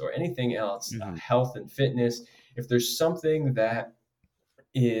geopolitics or anything else, health and fitness. If there's something that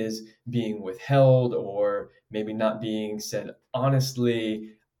is being withheld or maybe not being said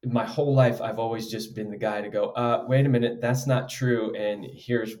honestly, my whole life I've always just been the guy to go, wait a minute, that's not true, and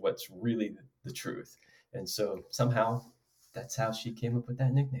here's what's really the truth. And so somehow that's how she came up with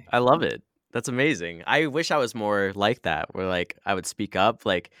that nickname. I love it. That's amazing. I wish I was more like that, where like I would speak up.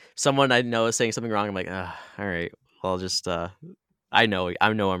 Like someone I know is saying something wrong, I'm like, all right, well, I'll just I know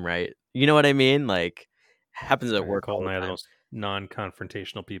I'm right. You know what I mean? Like happens at work. Colt All and the I are the time. most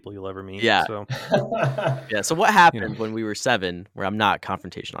non-confrontational people you'll ever meet. Yeah. So Yeah. So what happened when we were 7, where I'm not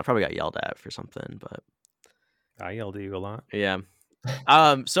confrontational? I probably got yelled at for something, but I yelled at you a lot. yeah.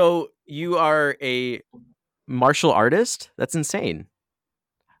 So you are a martial artist? That's insane.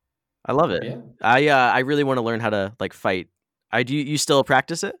 I love it. Yeah. I really want to learn how to like fight. You still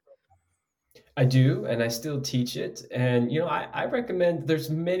practice it? I do, and I still teach it. And I recommend, there's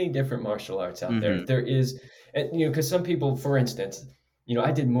many different martial arts out there. There is, and because some people, for instance,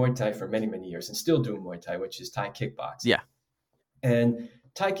 I did Muay Thai for many, many years and still do Muay Thai, which is Thai kickboxing. Yeah. And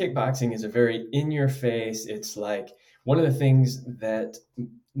Thai kickboxing is a very in your face. It's like one of the things that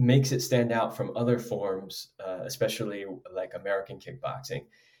makes it stand out from other forms, especially like American kickboxing,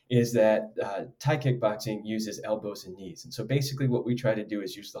 is that Thai kickboxing uses elbows and knees. And so basically what we try to do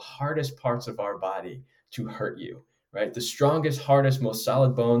is use the hardest parts of our body to hurt you, right? The strongest, hardest, most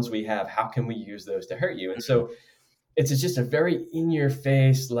solid bones we have, how can we use those to hurt you? And so it's just a very in your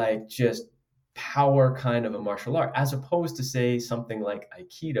face, like just power kind of a martial art, as opposed to say something like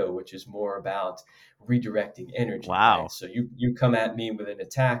Aikido, which is more about redirecting energy. Wow. Right? So you come at me with an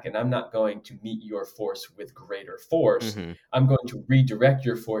attack and I'm not going to meet your force with greater force. I'm going to redirect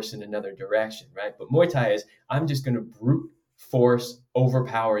your force in another direction, right? But Muay Thai is, I'm just going to brute force,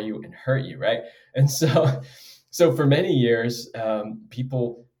 overpower you and hurt you, right? And so for many years,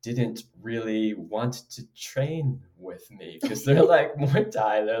 people didn't really want to train with me because they're like, Muay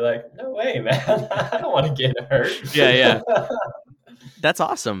Thai, they're like, no way, man, I don't want to get hurt. Yeah. That's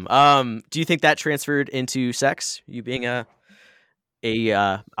awesome. Do you think that transferred into sex? You being a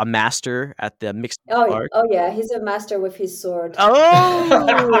master at the mixed art? Oh yeah, he's a master with his sword. Oh,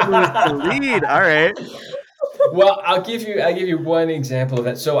 the lead. All right. Well, I'll give you one example of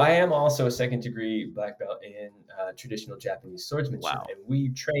that. So I am also a 2nd degree black belt in traditional Japanese swordsmanship. Wow. And we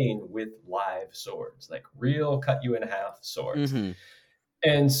train with live swords, like real cut you in half swords.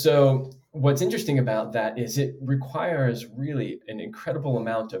 And so what's interesting about that is it requires really an incredible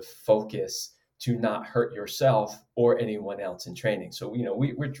amount of focus to not hurt yourself or anyone else in training. So,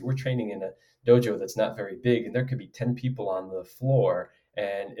 we're training in a dojo that's not very big, and there could be 10 people on the floor,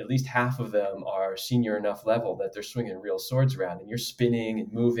 and at least half of them are senior enough level that they're swinging real swords around, and you're spinning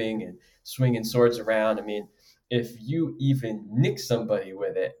and moving and swinging swords around. I mean, if you even nick somebody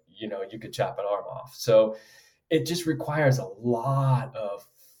with it, you could chop an arm off. So it just requires a lot of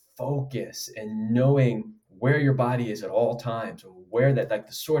focus and knowing where your body is at all times, and where that, like,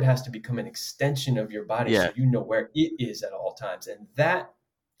 the sword has to become an extension of your body. So you know where it is at all times. And that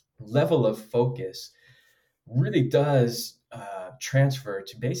level of focus really does transfer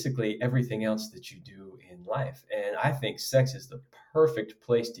to basically everything else that you do in life. And I think sex is the perfect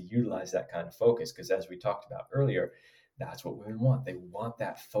place to utilize that kind of focus, because as we talked about earlier, that's what women want. They want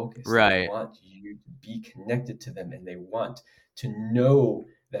that focus. Right. They want you to be connected to them, and they want to know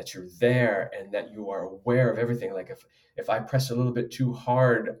that you're there and that you are aware of everything. Like if I press a little bit too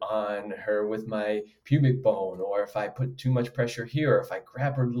hard on her with my pubic bone, or if I put too much pressure here, or if I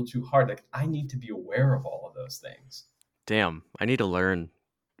grab her a little too hard, like I need to be aware of all of those things. Damn, I need to learn.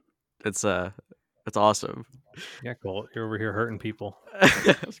 It's awesome. Yeah, Colt, you're over here hurting people.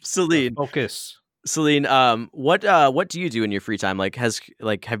 Celine, focus. Celine, what do you do in your free time? Like,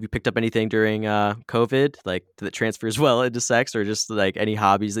 have you picked up anything during COVID, like that transfers well into sex, or just like any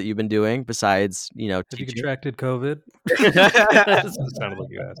hobbies that you've been doing besides Have teaching? you contracted COVID? That sounded like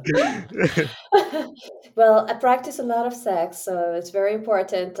you asked. Well, I practice a lot of sex, so it's very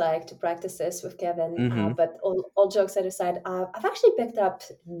important, like, to practice this with Kevin. But all jokes aside, I've actually picked up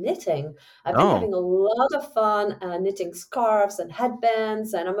knitting. I've been having a lot of fun knitting scarves and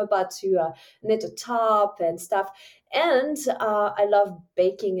headbands, and I'm about to knit a top and stuff. And I love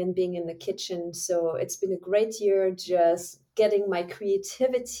baking and being in the kitchen. So it's been a great year just getting my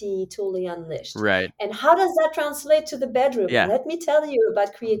creativity totally unleashed. Right. And how does that translate to the bedroom? Yeah. Let me tell you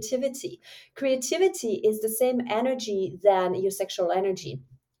about creativity. Creativity is the same energy than your sexual energy.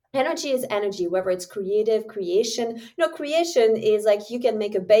 Energy is energy, whether it's creative creation. Creation is like you can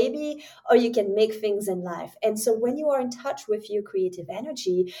make a baby or you can make things in life. And so when you are in touch with your creative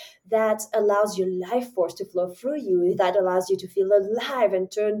energy, that allows your life force to flow through you, that allows you to feel alive and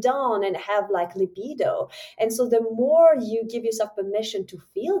turned on and have like libido. And so the more you give yourself permission to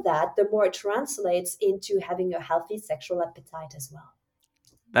feel that, the more it translates into having a healthy sexual appetite as well.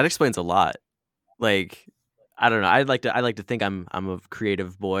 That explains a lot. Like, I don't know. I like to think I'm a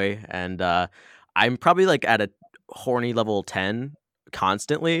creative boy, and I'm probably like at a horny level 10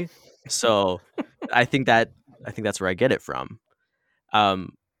 constantly. So I think that's where I get it from.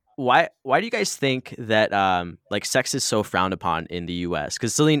 Why do you guys think that like sex is so frowned upon in the U.S.?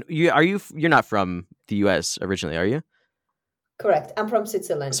 Because Celine, you're not from the U.S. originally, are you? Correct. I'm from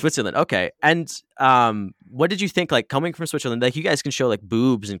Switzerland. Switzerland, okay. And what did you think, like coming from Switzerland? Like you guys can show like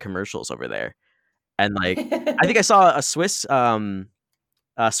boobs in commercials over there, and like I think I saw a Swiss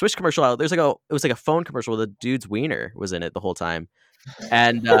commercial out. It was like a phone commercial where the dude's wiener was in it the whole time,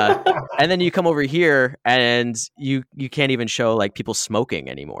 and then you come over here and you can't even show like people smoking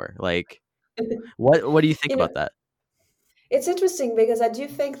anymore. Like, what do you think You know, about that? It's interesting because I do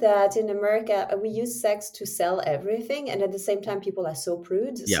think that in America, we use sex to sell everything. And at the same time, people are so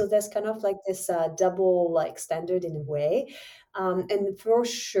prude. Yeah. So there's kind of like this double like standard in a way. And for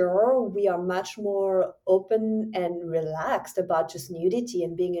sure, we are much more open and relaxed about just nudity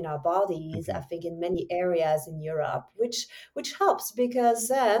and being in our bodies, I think, in many areas in Europe, which helps because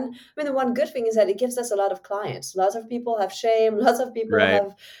then, I mean, the one good thing is that it gives us a lot of clients. Lots of people have shame. Lots of people Right.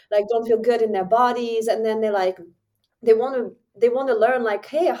 have like don't feel good in their bodies. And then they want to learn like,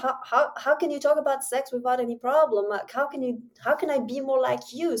 hey, how can you talk about sex without any problem? Like, how can I be more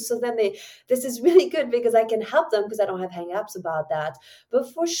like you? So then this is really good because I can help them because I don't have hang-ups about that.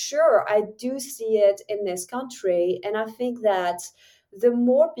 But for sure, I do see it in this country, and I think that the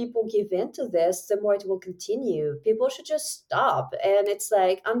more people give into this, the more it will continue. People should just stop, and it's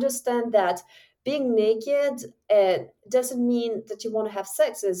like understand that being naked doesn't mean that you want to have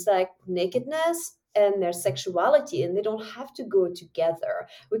sex. It's like nakedness and their sexuality, and they don't have to go together.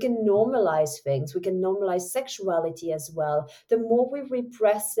 We can normalize things. We can normalize sexuality as well. The more we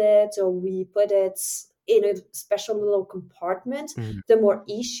repress it or we put it in a special little compartment, the more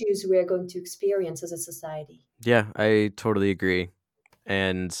issues we are going to experience as a society. Yeah, I totally agree.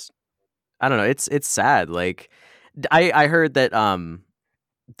 And I don't know, it's sad. Like I heard that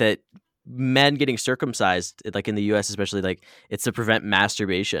that men getting circumcised, like in the US especially, like it's to prevent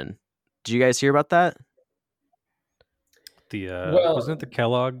masturbation. Did you guys hear about that? Wasn't it the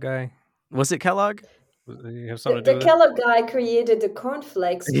Kellogg guy? Was it Kellogg? You have something to do The with it? Kellogg guy created the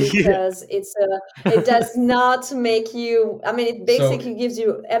cornflakes because it does not make you. I mean, it basically gives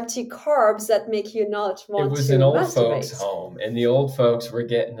you empty carbs that make you not want to. It was an old masturbate. folks' home, and the old folks were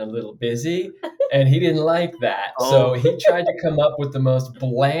getting a little busy, and he didn't like that. So he tried to come up with the most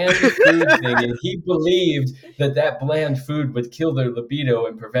bland food thing, and he believed that bland food would kill their libido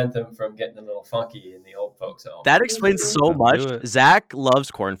and prevent them from getting a little funky in the old folks' home. That explains so Let's much. do it. Zach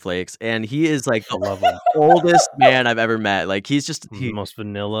loves cornflakes, and he is like I the love him. oldest man I've ever met. Like he's just The most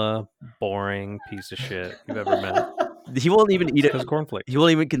vanilla, boring piece of shit you've ever met. he won't even eat it. Because cornflakes. He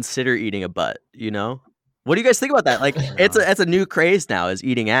won't even consider eating a butt. You know? What do you guys think about that? Like it's a new craze now, is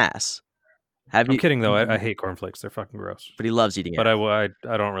eating ass. I'm kidding though. I hate cornflakes. They're fucking gross. But he loves eating But ass.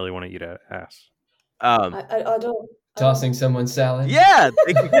 I don't really want to eat ass. I don't. Tossing someone's salad? Yeah,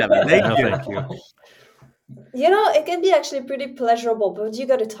 thank you, Kevin. No, thank you. It can be actually pretty pleasurable, but you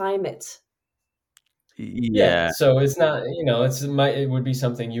got to time it. Yeah. So it's not, it would be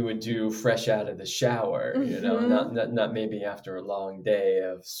something you would do fresh out of the shower, not maybe after a long day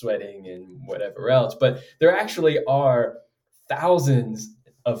of sweating and whatever else. But there actually are thousands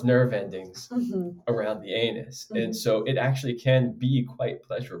of nerve endings around the anus. And so it actually can be quite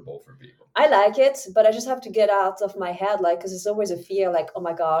pleasurable for people. I like it, but I just have to get out of my head, like, because it's always a fear, like, oh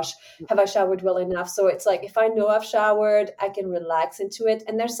my gosh, have I showered well enough? So it's like, if I know I've showered, I can relax into it.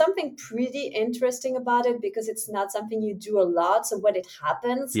 And there's something pretty interesting about it because it's not something you do a lot. So when it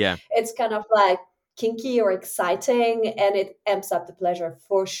happens, it's kind of like kinky or exciting, and it amps up the pleasure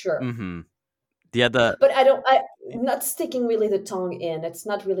for sure. Yeah, but I'm not sticking really the tongue in. It's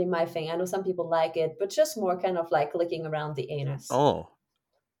not really my thing. I know some people like it, but just more kind of like licking around the anus. Oh.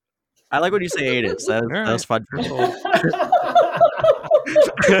 I like when you say anus. That was fun.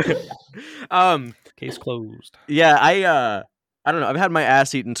 Case closed. Yeah, I don't know. I've had my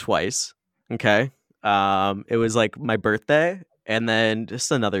ass eaten twice. Okay. It was like my birthday and then just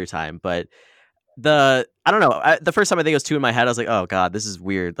another time. But I don't know. The first time I think it was two in my head. I was like, oh God, this is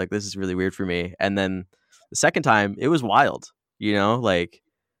weird. Like this is really weird for me. And then the second time it was wild, like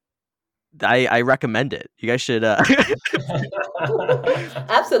I recommend it. You guys should.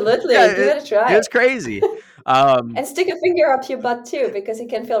 Absolutely, Yeah, give it a try. It was crazy. And stick a finger up your butt too, because it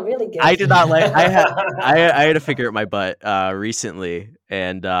can feel really good. I did not like. I had a finger up my butt recently,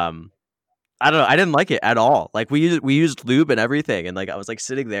 and I don't know. I didn't like it at all. Like we used lube and everything, and like I was like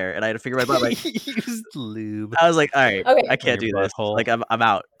sitting there, and I had to figure my butt. Like Used lube. I was like, all right, Okay. I can't do Your this. butthole. Like I'm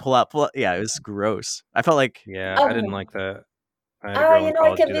out. Pull out. Yeah, it was gross. I felt like Yeah, I didn't Oh. like that. I had a girl in It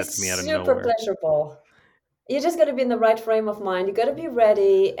college can do be that to me out of super nowhere. pleasurable. You just got to be in the right frame of mind. You got to be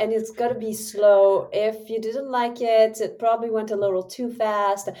ready, and it's got to be slow. If you didn't like it, it probably went a little too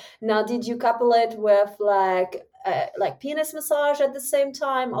fast. Now, did you couple it with like penis massage at the same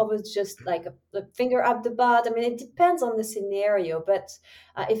time, or was just like a finger up the butt? I mean, it depends on the scenario. But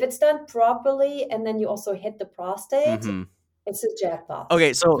if it's done properly, and then you also hit the prostate, it's a jackpot.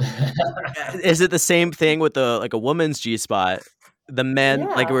 okay. So is it the same thing with a woman's G spot? The men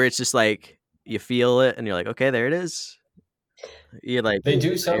like Yeah. where it's just like you feel it and you're like, okay, there it is. You're like They do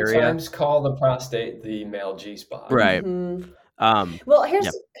this area. sometimes call the prostate the male G spot. Right. Mhm. Well, Well,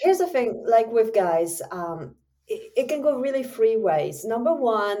 here's the thing. Like with guys, it can go really three ways. Number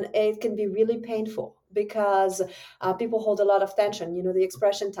one, it can be really painful because people hold a lot of tension. You know the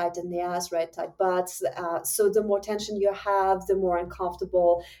expression "tight in the ass," right? Tight butts. So the more tension you have, the more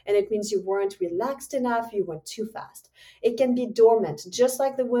uncomfortable, and it means you weren't relaxed enough. You went too fast. It can be dormant, just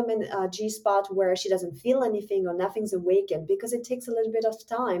like the women G spot, where she doesn't feel anything or nothing's awakened, because it takes a little bit of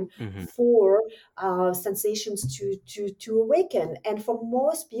time for sensations to awaken. And for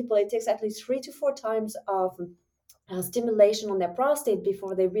most people, it takes at least 3 to 4 times of stimulation on their prostate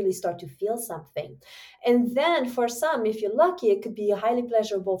before they really start to feel something. And then for some, if you're lucky, it could be highly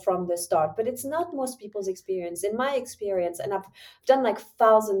pleasurable from the start, but it's not most people's experience. In my experience, and I've done like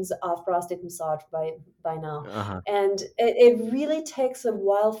thousands of prostate massage by now, and it really takes a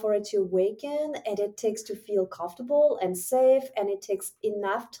while for it to awaken, and it takes to feel comfortable and safe, and it takes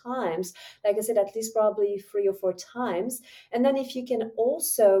enough times, like I said, at least probably 3 or 4 times. And then if you can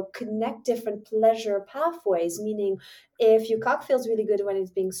also connect different pleasure pathways, meaning if your cock feels really good when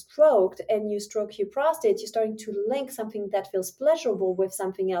it's being stroked and you stroke your prostate, you're starting to link something that feels pleasurable with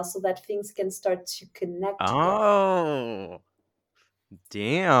something else so that things can start to connect together. Oh,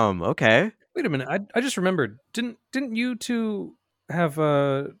 damn. Okay. Wait a minute. I just remembered. Didn't you two have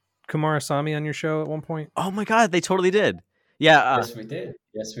Kumarasamy on your show at one point? Oh my God, they totally did. Yeah.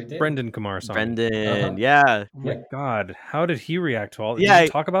 Yes, we did. Brendan Kumarasamy. Brendan. Yeah. Oh my God. How did he react to all this? Yeah, Did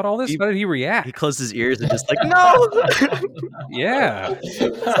you talk about all this? How did he react? He closed his ears and just like, no. Yeah.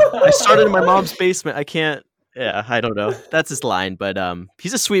 I started in my mom's basement. I can't. Yeah, I don't know. That's his line, but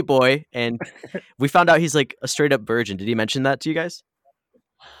he's a sweet boy, and we found out he's like a straight up virgin. Did he mention that to you guys?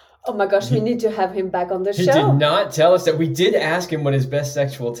 Oh my gosh, we need to have him back on the He show. did not tell us that. We did ask him what his best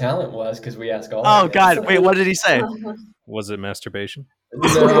sexual talent was, because we ask all. Oh our guests. God! Wait, what did he say? Was it masturbation?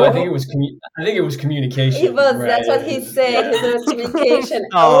 No, I think it was. I think it was communication. It was. right? That's what he said. His notification.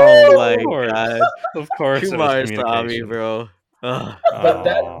 Oh my course. God! Of course, it was Kumarasamy, communication. bro. Ugh.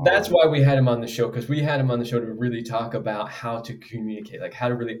 But that's why we had him on the show, because we had him on the show to really talk about how to communicate, like how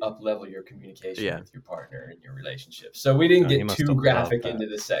to really up level your communication with your partner in your relationship. So we didn't he get must too have graphic loved that. into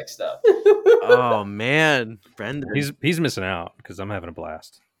the sex stuff. Oh man, Brendan. He's missing out because I'm having a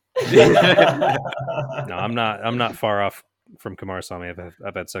blast. No, I'm not far off from Kumarasamy.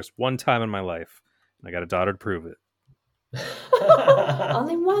 I've had sex one time in my life, and I got a daughter to prove it.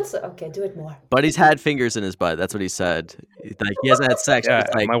 Only once? Okay, do it more. But he's had fingers in his butt. That's what he said. Like he hasn't had sex. Yeah,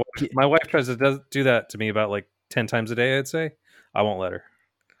 It's like my wife tries to do that to me about like 10 times a day. I'd say I won't let her.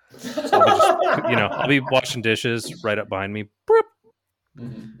 So I'll be washing dishes right up behind me.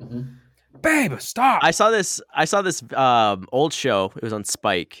 Babe, stop! I saw this old show. It was on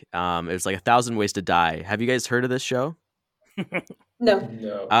Spike. It was like 1,000 Ways to Die. Have you guys heard of this show?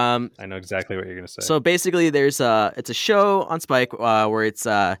 No. I know exactly what you're gonna say. So basically, it's a show on Spike where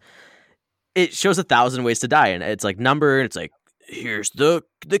it shows 1,000 ways to die, and it's like number, and it's like here's the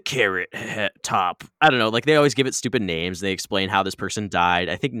carrot top. I don't know, like they always give it stupid names. They explain how this person died.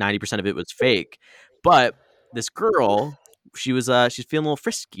 I think 90% of it was fake, but this girl, she's feeling a little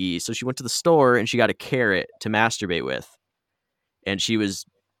frisky, so she went to the store and she got a carrot to masturbate with, and she was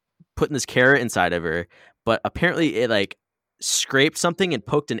putting this carrot inside of her, but apparently it like scraped something and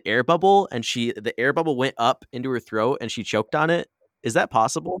poked an air bubble, and the air bubble went up into her throat and she choked on it. Is that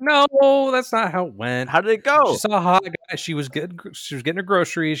possible? No, that's not how it went. How did it go? She saw a hot guy. She was getting her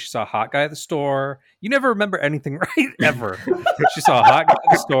groceries. She saw a hot guy at the store. You never remember anything, right? Ever. She saw a hot guy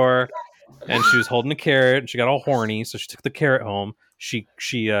at the store, and she was holding a carrot, and she got all horny, so she took the carrot home.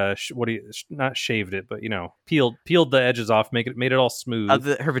 not shaved it, but peeled the edges off, made it all smooth.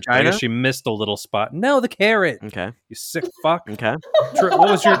 Her I vagina? guess she missed a little spot. No, the carrot. Okay. You sick fuck. Okay. What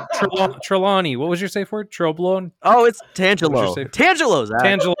was your Trelawney? What was your safe word? Troblone? Oh, it's What was your Tangelo. safe- Tangelo, Zach.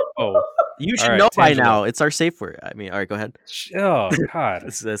 Tangelo. Oh, You should All right, know by Tangelo. now. It's our safe word. I mean, all right, go ahead. oh God.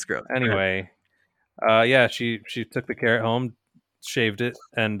 That's gross. Anyway, yeah, she took the carrot home, shaved it,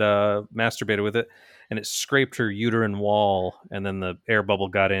 and masturbated with it, and it scraped her uterine wall, and then the air bubble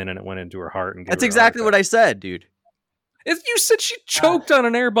got in, and it went into her heart. And That's exactly what I said, dude. You said she choked on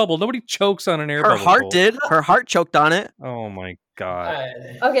an air bubble. Nobody chokes on an air Her bubble. heart Cole. did. Her heart choked on it. Oh my God.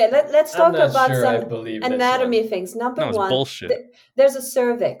 Okay, let's talk I'm not about sure I some believe this anatomy one. things. Number No, it's one, bullshit. there's a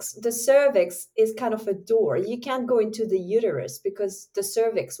cervix. The cervix is kind of a door. You can't go into the uterus because the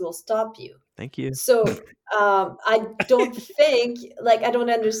cervix will stop you. Thank you. So I don't think, I don't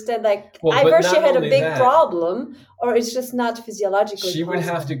understand, Well, either but she not had a only big that- problem or it's just not physiologically She would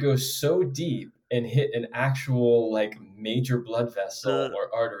have possible. to go so deep and hit an actual major blood vessel or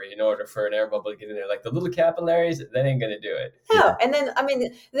artery in order for an air bubble to get in there. Like the little capillaries, that ain't gonna do it. No, and then I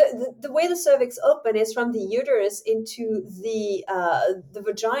mean the way the cervix open is from the uterus into the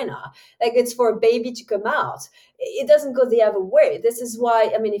vagina. Like it's for a baby to come out. It doesn't go the other way. This is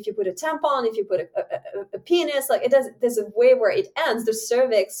why, I mean, if you put a tampon, if you put a penis, it does. There's a way where it ends. The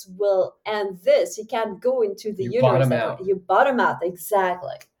cervix will end this. You can't go into the You uterus. bottom that out. way. You bottom out,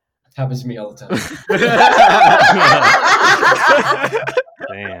 exactly. Happens to me all the time.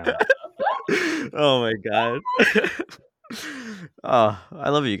 Damn. Oh my God. Oh, I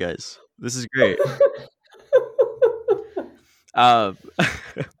love you guys. This is great.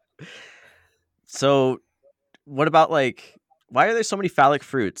 So what about why are there so many phallic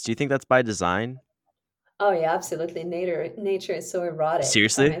fruits? Do you think that's by design? Oh yeah, absolutely. Nature is so erotic.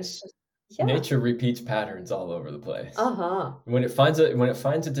 Seriously? I mean, it's just, yeah. Nature repeats patterns all over the place. Uh-huh. When it finds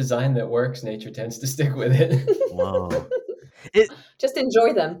a design that works, nature tends to stick with it. Wow. Just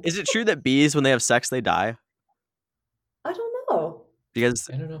enjoy them. Is it true that bees, when they have sex, they die? I don't know. Because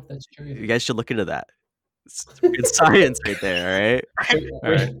I don't know if that's true. you guys should look into that. It's science right there, all right? We,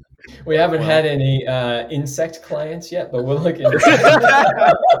 right. we haven't had any insect clients yet, but we'll look into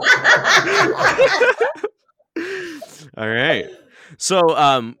it. All right.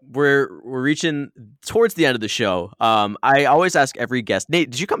 So we're reaching towards the end of the show. I always ask every guest, Nate,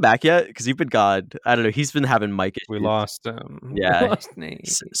 did you come back yet? Because you've been gone. I don't know. He's been having mic issues. We lost him. Yeah. We lost Nate.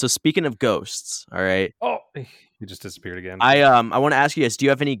 So speaking of ghosts, all right. Oh, he just disappeared again. I want to ask you guys, do you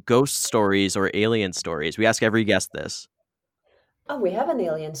have any ghost stories or alien stories? We ask every guest this. Oh, we have an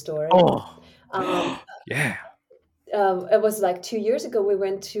alien story. Oh. Yeah. It was 2 years ago. We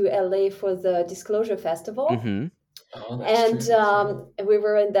went to LA for the Disclosure Festival. Mm-hmm. Oh, that's And true. we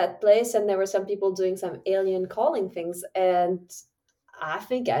were in that place, and there were some people doing some alien calling things, and I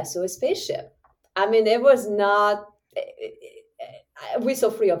think I saw a spaceship. I mean, it was not. We saw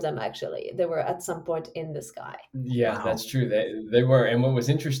 3 of them actually. They were at some point in the sky. Yeah, Wow. that's true. They were. And what was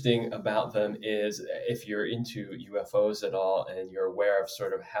interesting about them is if you're into UFOs at all and you're aware of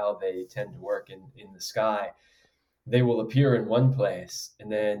sort of how they tend to work in the sky, they will appear in one place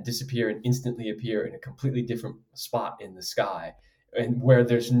and then disappear and instantly appear in a completely different spot in the sky, and where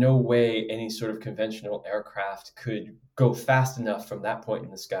there's no way any sort of conventional aircraft could go fast enough from that point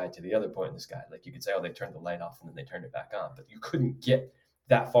in the sky to the other point in the sky. Like you could say, oh, they turned the light off and then they turned it back on, but you couldn't get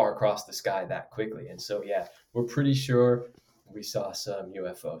that far across the sky that quickly. And so, yeah, we're pretty sure we saw some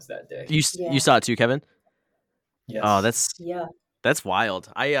UFOs that day. Yeah. You saw it too, Kevin? Yes. Oh, Yeah. that's wild.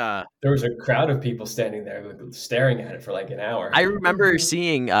 There was a crowd of people standing there staring at it for an hour. I remember Mhm.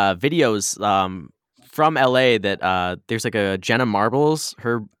 seeing videos from LA that there's a Jenna Marbles.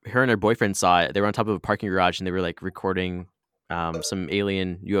 Her and her boyfriend saw it. They were on top of a parking garage and they were recording some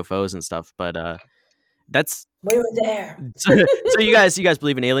alien UFOs and stuff. But that's We were there. so you guys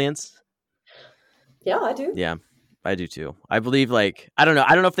believe in aliens? Yeah, I do. Yeah, I do too. I believe I don't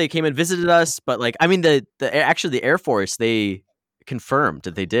know if they came and visited us, but I mean the Air Force, they confirmed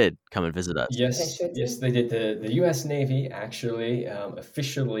that they did come and visit us. Yes, They sure yes, did. they did. The U.S. Navy actually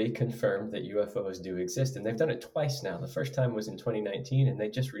officially confirmed that UFOs do exist, and they've done it twice now. The first time was in 2019, and they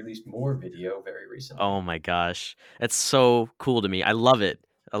just released more video very recently. Oh my gosh, that's so cool to me. I love it.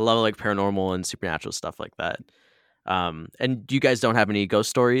 I love paranormal and supernatural stuff like that. And you guys don't have any ghost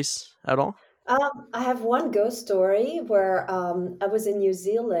stories at all? I have one ghost story where I was in New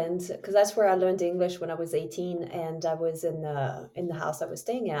Zealand because that's where I learned English when I was 18, and I was in the house I was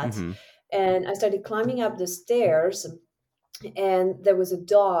staying at, Mhm. and I started climbing up the stairs, and there was a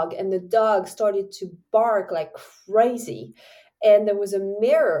dog, and the dog started to bark like crazy, and there was a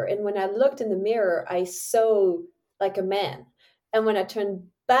mirror, and when I looked in the mirror, I saw a man. And when I turned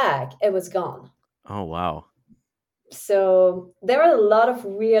back, it was gone. Oh wow. So there were a lot of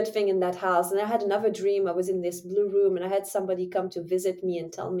weird thing in that house. And I had another dream. I was in this blue room and I had somebody come to visit me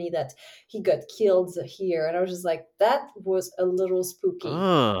and tell me that he got killed here. And I was just like, that was a little spooky.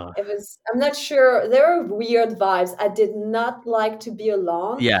 Ugh. I'm not sure. There were weird vibes. I did not like to be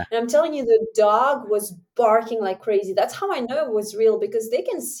alone. Yeah. And I'm telling you, the dog was barking like crazy. That's how I know it was real, because they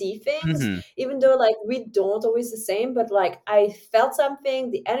can see things, Mhm. even though like we don't always the same. But like I felt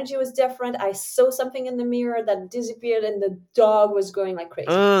something, the energy was different. I saw something in the mirror that disappeared, and the dog was going like crazy.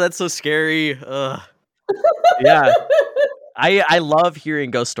 Oh, that's so scary. Ugh. Yeah. I love hearing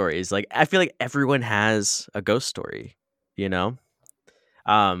ghost stories. Like I feel like everyone has a ghost story, you know?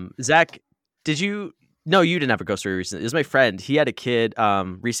 Zach, did you? No, you didn't have a ghost story recently. It was my friend. He had a kid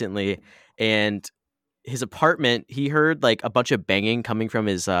recently, and his apartment, he heard like a bunch of banging coming from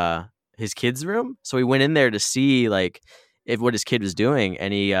his kid's room. So he went in there to see like if what his kid was doing,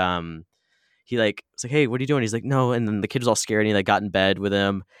 and he like was like, "Hey, what are you doing?" He's like, "No," and then the kid was all scared, and he like got in bed with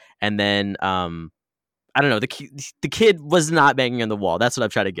him, and then I don't know. The kid was not banging on the wall. That's what I'm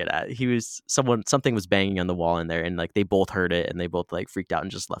trying to get at. Something was banging on the wall in there, and like they both heard it, and they both like freaked out and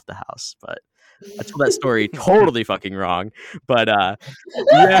just left the house. But I told that story totally fucking wrong. But yeah,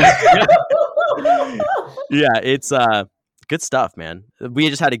 yeah, it's good stuff, man. We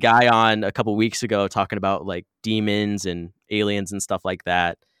just had a guy on a couple weeks ago talking about like demons and aliens and stuff like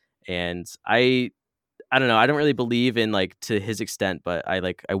that, and I don't know. I don't really believe in like to his extent, but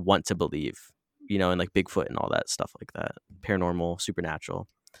I want to believe, you know, in like Bigfoot and all that stuff like that, paranormal, supernatural.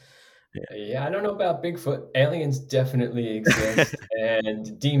 Yeah, I don't know about Bigfoot. Aliens definitely exist,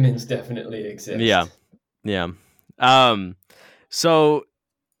 and demons definitely exist. Yeah, yeah. So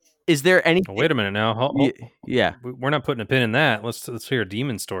is there any? Oh, wait a minute now. Yeah, We're not putting a pin in that. Let's hear a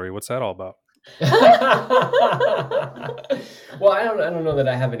demon story. What's that all about? Well, I don't know that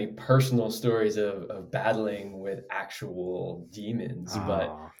I have any personal stories of battling with actual demons,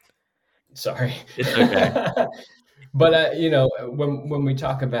 but sorry. It's okay. But you know, when we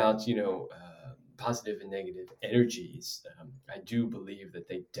talk about positive and negative energies, I do believe that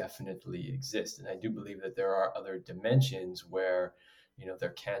they definitely exist, and I do believe that there are other dimensions where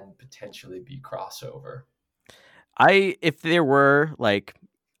there can potentially be crossover. If there were like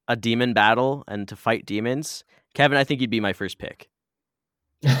a demon battle and to fight demons, Kevin, I think you'd be my first pick.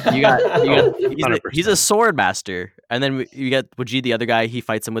 You got he's a sword master, and then you got Wajid, the other guy. He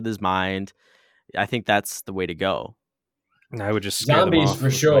fights him with his mind. I think that's the way to go. I would just scare them Zombies off for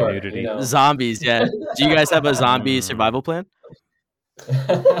with my sure. nudity. Zombies, yeah. Do you guys have a zombie survival plan?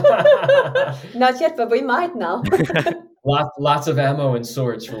 Not yet, but we might now. Lots of ammo and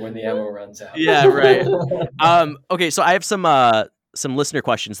swords for when the ammo runs out. Yeah, right. Okay, so I have some listener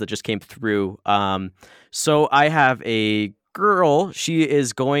questions that just came through. So I have a girl. She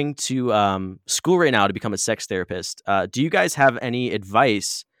is going to school right now to become a sex therapist. Do you guys have any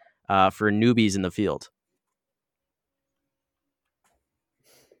advice for newbies in the field?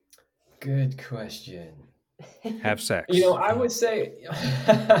 Good question. Have sex. I would say,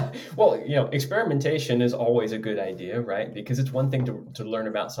 well, experimentation is always a good idea, right? Because it's one thing to learn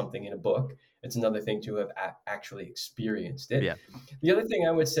about something in a book. It's another thing to have actually experienced it. Yeah. The other thing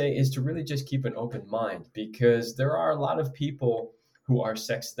I would say is to really just keep an open mind, because there are a lot of people who are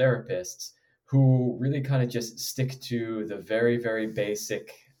sex therapists who really kind of just stick to the very, very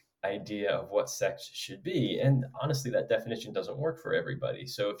basic idea of what sex should be. And honestly, that definition doesn't work for everybody.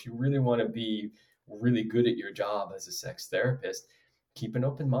 So if you really want to be really good at your job as a sex therapist, keep an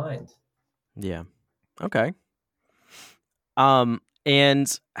open mind. Yeah. Okay.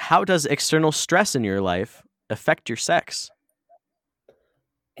 And how does external stress in your life affect your sex?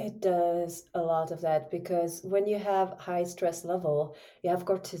 It does a lot of that, because when you have high stress level, you have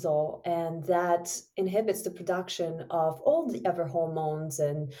cortisol, and that inhibits the production of all the other hormones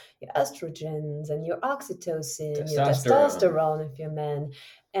and your estrogens and your oxytocin, your testosterone if you're men.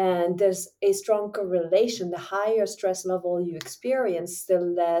 And there's a strong correlation. The higher stress level you experience, the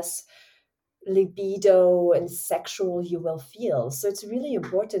less libido and sexual you will feel. So it's really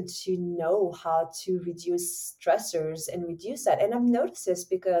important to know how to reduce stressors and reduce that. And I've noticed this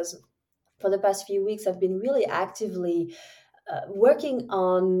because for the past few weeks I've been really actively working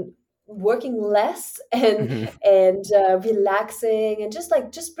less and relaxing, and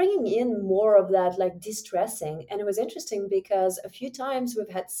just bringing in more of that, like distressing. And it was interesting because a few times we've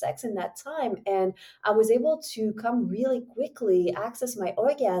had sex in that time, and I was able to come really quickly, access my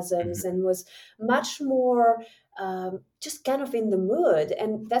orgasms, and was much more just kind of in the mood.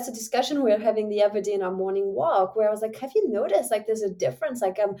 And that's a discussion we're having the other day in our morning walk, where I was like, have you noticed like there's a difference?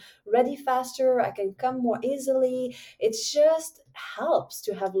 Like I'm ready faster, I can come more easily. It just helps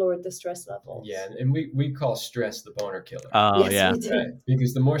to have lowered the stress levels. Yeah, and we call stress the boner killer. Oh, Yes, yeah. we do. Right.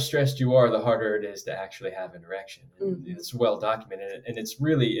 Because the more stressed you are, the harder it is to actually have an erection. And Mhm. it's well documented, and it's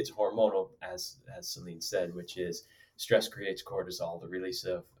hormonal, as Celine said, which is stress creates cortisol, the release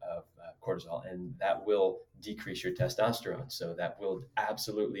of cortisol, and that will decrease your testosterone. So that will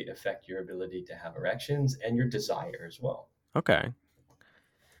absolutely affect your ability to have erections and your desire as well. Okay.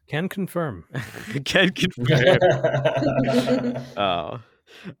 Can confirm. Can confirm. Oh.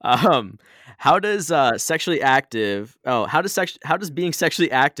 How does being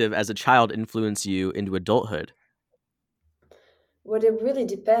sexually active as a child influence you into adulthood? Well, it really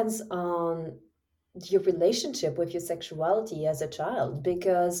depends on your relationship with your sexuality as a child,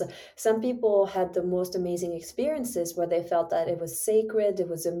 because some people had the most amazing experiences where they felt that it was sacred, it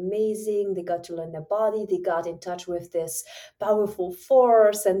was amazing, they got to learn their body, they got in touch with this powerful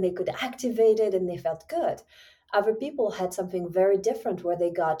force and they could activate it and they felt good. Other people had something very different where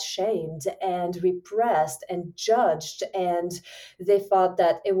they got shamed and repressed and judged, and they thought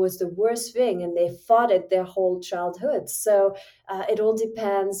that it was the worst thing and they fought it their whole childhood. So it all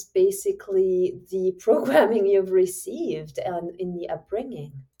depends, basically, the programming you've received and in the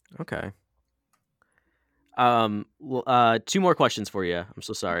upbringing. Okay. Two more questions for you. I'm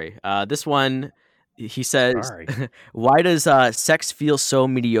so sorry. This one, he says, Sorry. why does sex feel so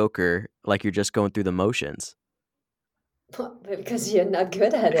mediocre, like you're just going through the motions? Because you're not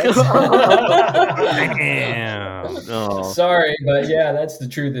good at it. Damn. Oh. Sorry, but yeah, that's the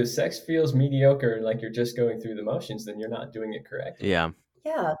truth. If sex feels mediocre, like you're just going through the motions, then you're not doing it correctly. Yeah.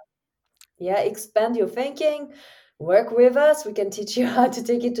 Yeah, expand your thinking. Work with us. We can teach you how to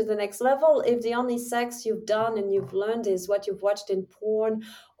take it to the next level. If the only sex you've done and you've learned is what you've watched in porn,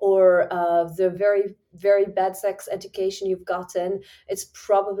 or the very, very bad sex education you've gotten, it's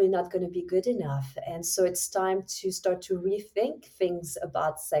probably not going to be good enough. And so it's time to start to rethink things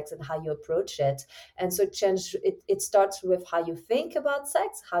about sex and how you approach it. And so it starts with how you think about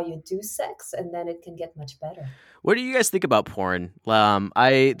sex, how you do sex, and then it can get much better. What do you guys think about porn?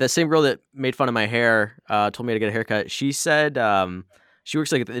 The same girl that made fun of my hair told me to get a haircut. She said she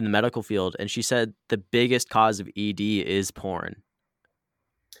works like in the medical field, and she said the biggest cause of ED is porn.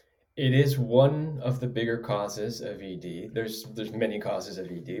 It is one of the bigger causes of ED. There's many causes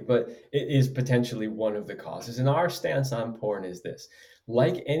of ED, but it is potentially one of the causes. And our stance on porn is this: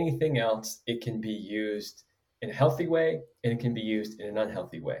 like anything else, it can be used in a healthy way and it can be used in an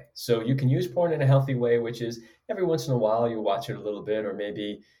unhealthy way. So you can use porn in a healthy way, which is every once in a while you watch it a little bit, or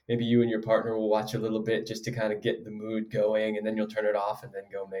maybe you and your partner will watch a little bit just to kind of get the mood going, and then you'll turn it off and then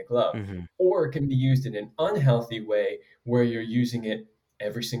go make love. Mm-hmm. Or it can be used in an unhealthy way where you're using it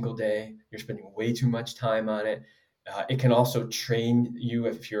every single day. You're spending way too much time on it. It can also train you,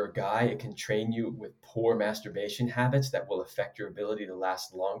 if you're a guy, it can train you with poor masturbation habits that will affect your ability to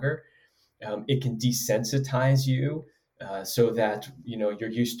last longer. It can desensitize you so that, you're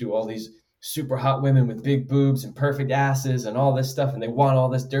used to all these super hot women with big boobs and perfect asses and all this stuff, and they want all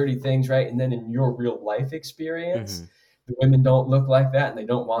this dirty things, right? And then in your real life experience, the women don't look like that and they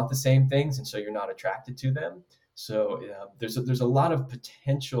don't want the same things, and so you're not attracted to them. So there's a lot of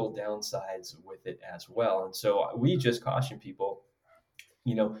potential downsides with it as well. And so we just caution people,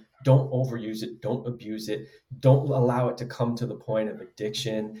 don't overuse it, don't abuse it, don't allow it to come to the point of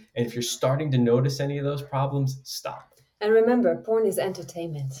addiction. And if you're starting to notice any of those problems, stop. And remember, porn is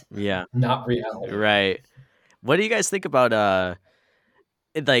entertainment. Yeah. Not reality. Right. What do you guys think about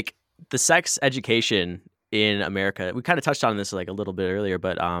like the sex education in America? We kind of touched on this like a little bit earlier,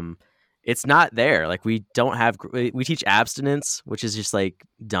 but it's not there. Like we teach abstinence, which is just like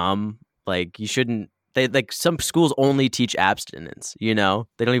dumb. Like you shouldn't. They like some schools only teach abstinence. They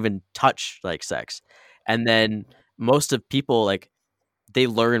don't even touch like sex, and then most of people like they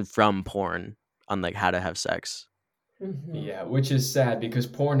learn from porn on like how to have sex. Mm-hmm. Yeah, which is sad because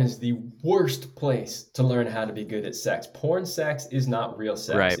porn is the worst place to learn how to be good at sex. Porn sex is not real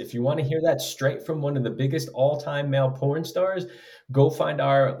sex. Right. If you want to hear that straight from one of the biggest all-time male porn stars, go find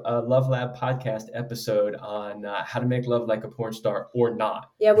our Lovelab podcast episode on how to make love like a porn star or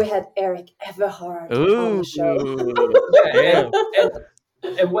not. Yeah, we had Eric Everhard on the show.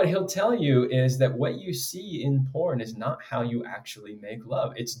 And what he'll tell you is that what you see in porn is not how you actually make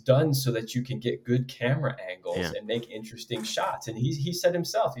love. It's done so that you can get good camera angles and make interesting shots. And he said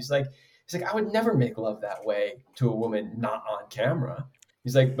himself, he's like, I would never make love that way to a woman not on camera.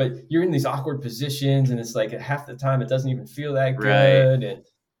 He's like, but you're in these awkward positions and it's like half the time it doesn't even feel that good. Right.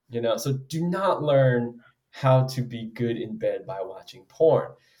 And, so do not learn how to be good in bed by watching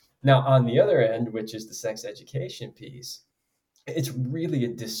porn. Now, on the other end, which is the sex education piece, it's really a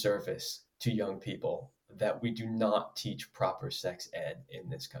disservice to young people that we do not teach proper sex ed in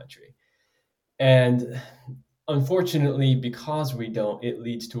this country. And unfortunately, because we don't, it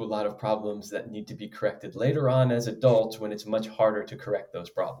leads to a lot of problems that need to be corrected later on as adults when it's much harder to correct those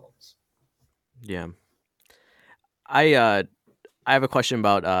problems. Yeah. I have a question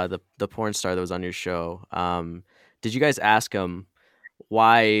about the porn star that was on your show. Did you guys ask him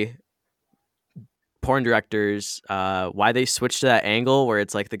why porn directors why they switched to that angle where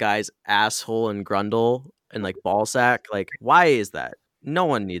it's like the guy's asshole and grundle and like ball sack? Like, why is that? No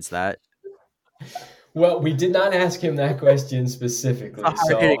one needs that. Well, we did not ask him that question specifically, It's a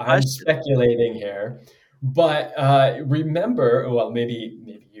so hard-hitting I'm question. speculating here. But remember, well,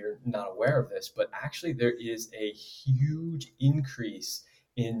 maybe you're not aware of this, but actually there is a huge increase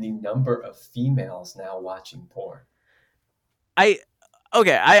in the number of females now watching porn. I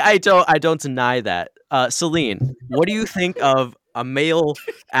don't deny that. Celine, what do you think of a male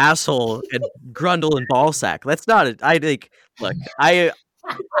asshole and grundle and ball sack? That's not it. I think. Look, I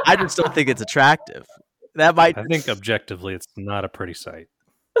just don't think it's attractive. That might. I think objectively, it's not a pretty sight.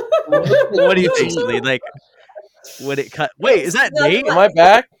 What do you think, Celine? Like, would it cut? Wait, is that Nate? Am I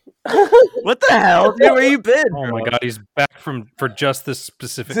back? What the hell, dude? Where you been? Oh my god, he's back for just this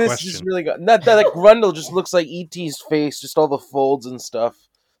specific This question. is really good. That like Grundle just looks like ET's face, just all the folds and stuff.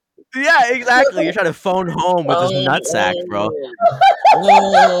 Yeah, exactly. You're trying to phone home with his nutsack, bro.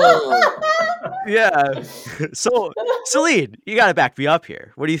 Yeah. So, Celine, you gotta back me up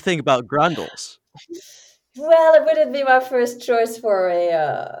here. What do you think about grundles? Well, it wouldn't be my first choice for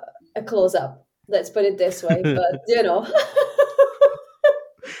a close up. Let's put it this way. But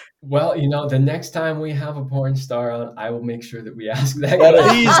Well, the next time we have a porn star on, I will make sure that we ask that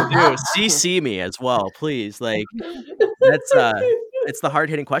Please question. do. CC me as well, please. Like, that's it's the hard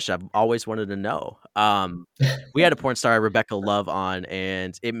hitting question I've always wanted to know. We had a porn star, Rebecca Love, on,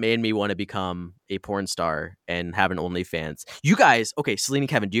 and it made me want to become a porn star and have an OnlyFans. You guys, okay, Celine and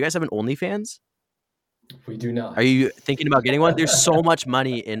Kevin, do you guys have an OnlyFans? We do not. Are you thinking about getting one? There's so much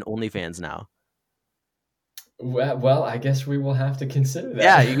money in OnlyFans now. Well, I guess we will have to consider that.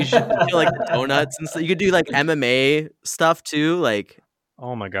 Yeah, you should do like the donuts and stuff. You could do like MMA stuff too, like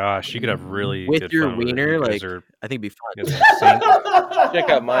Oh my gosh, you could have really with good your fun with it. wiener. You guys Like, are- I think it'd be you fun. guys are insane. Check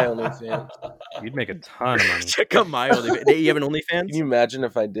out my OnlyFans. You'd make a ton of money. Check out my OnlyFans. Nate, you have an OnlyFans? Can you imagine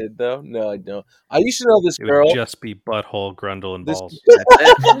if I did though? No, I don't. I used to know this It girl. would just be butthole, grundle, and This- balls. That's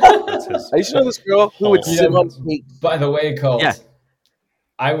it. That's his. I used to know this girl who would Oh. sit on cakes. By the way, Colt, Yeah.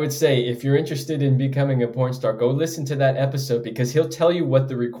 I would say if you're interested in becoming a porn star, go listen to that episode because he'll tell you what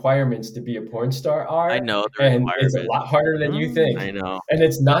the requirements to be a porn star are. I know the And it's a requirement. lot harder than you think. I know. And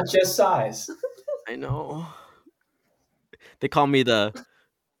it's not just size. I know. They call me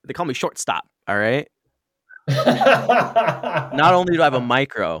shortstop. All right. Not only do I have a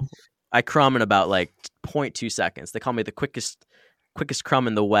micro, I crumb in about like 0.2 seconds. They call me the quickest crumb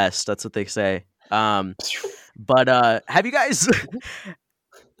in the West. That's what they say. But have you guys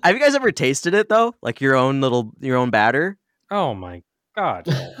ever tasted it though? Like your own batter? Oh my god.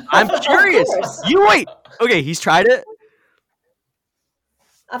 I'm curious. course. You wait. Okay, he's tried it.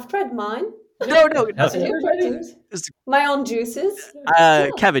 I've tried mine. No. Has Have he you ever tried tried it? yours? My own juices.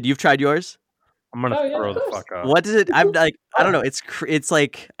 Kevin, you've tried yours. I'm gonna Oh, yeah, throw of the course. fuck up. What is it? I'm like, I don't know. It's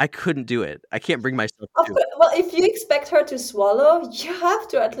like I couldn't do it. I can't bring myself Of to. course, well, if you expect her to swallow, you have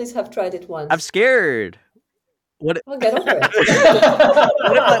to at least have tried it once. I'm scared. What Well, get over it.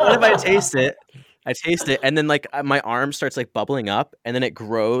 what if I taste it? I taste it, and then like my arm starts like bubbling up, and then it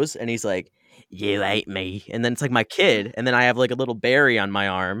grows, and he's like, "You ate me," and then it's like my kid, and then I have like a little berry on my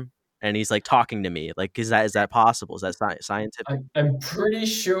arm, and he's like talking to me. Like, is that possible? Is that scientific? I'm pretty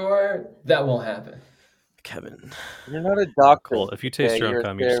sure that won't happen. Kevin. You're not a doctor. Cool. If you taste your you're own a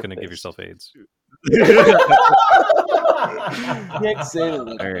cum, you're just gonna give therapist. yourself AIDS. You can't say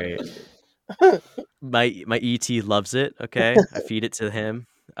that. All right. My ET loves it. Okay, I feed it to him.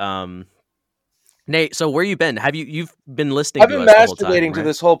 Nate, so where you been? You've been listening? I've to been us the whole time, masturbating to right?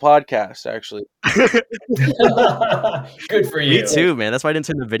 this whole podcast, actually. Good for you. Me too, man. That's why I didn't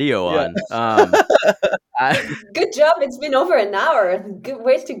turn the video Yeah. on. Good job. It's been over an hour. Good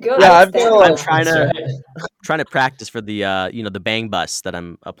way to go. Yeah, That's I've been that. I'm trying That's to right. trying to practice for the the bang bus that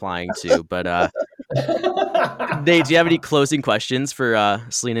I'm applying to. But Nate, do you have any closing questions for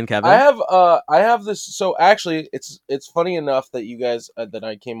Celine and Kevin? I have this. So actually, it's funny enough that you guys that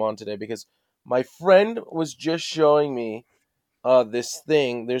I came on today because my friend was just showing me this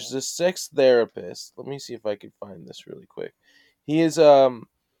thing. There's this sex therapist. Let me see if I can find this really quick. He is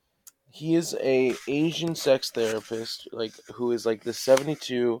He is a Asian sex therapist, like who is like the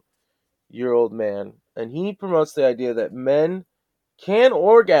 72-year-old man, and he promotes the idea that men can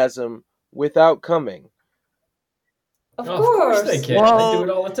orgasm without coming. Of Oh, of course they course. can. I do it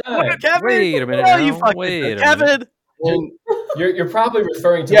all the time. Kevin, Wait a minute oh, you now. fucking Wait a Kevin. minute. And you're probably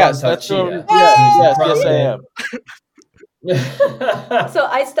referring to Yes, Montauk that's what. Chia. Yes, Who's I am. So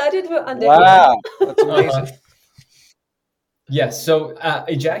I studied under him. Wow, that's amazing. Uh-huh. Yes, so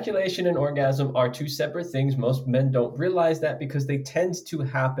ejaculation and orgasm are two separate things. Most men don't realize that because they tend to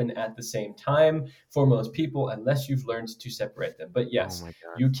happen at the same time for most people, unless you've learned to separate them. But yes, Oh my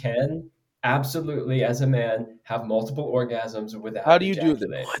God. you can absolutely, as a man, have multiple orgasms without How do you do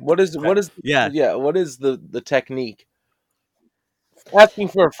ejaculating. this? What is Yeah. What is the technique? Asking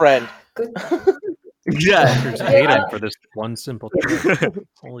for a friend. Good. Yeah. There's hating for this one simple trick.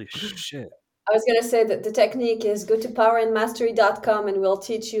 Holy shit. I was going to say that the technique is go to powerandmastery.com and we'll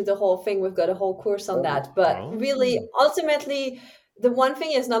teach you the whole thing. We've got a whole course on that. But really, ultimately, the one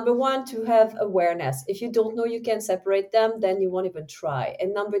thing is, number one, to have awareness. If you don't know you can separate them, then you won't even try.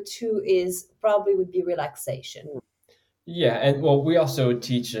 And number two is probably would be relaxation. Yeah, and well, we also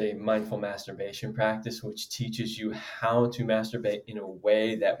teach a mindful masturbation practice, which teaches you how to masturbate in a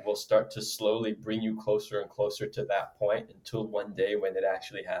way that will start to slowly bring you closer and closer to that point until one day when it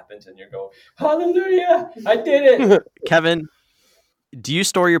actually happens and you're going, hallelujah, I did it. Kevin, do you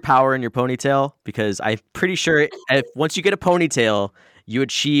store your power in your ponytail? Because I'm pretty sure if once you get a ponytail, you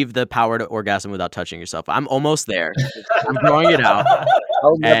achieve the power to orgasm without touching yourself. I'm almost there. I'm growing it out.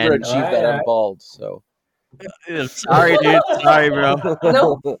 I'll never And- achieve that. I'm bald, so. Sorry, dude. Sorry, bro.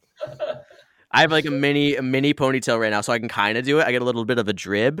 No. I have like a mini ponytail right now, so I can kind of do it. I get a little bit of a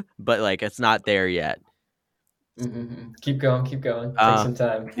drib, but like it's not there yet. Mm-hmm. Keep going. Take some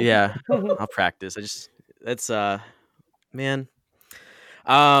time. Yeah, I'll practice. Man.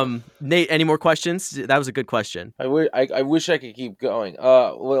 Nate, any more questions? That was a good question. I wish I could keep going.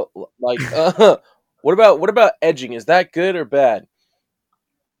 Well, like, what about edging? Is that good or bad?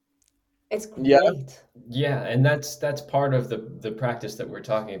 It's great. Yeah. Yeah, and that's part of the practice that we're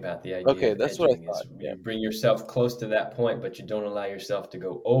talking about. The idea Okay, of that's what I edging is thought, yeah. you bring yourself close to that point, but you don't allow yourself to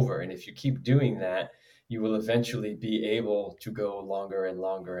go over. And if you keep doing that, you will eventually be able to go longer and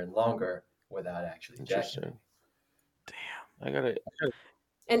longer and longer without actually ejaculating. Interesting. Damn, I gotta.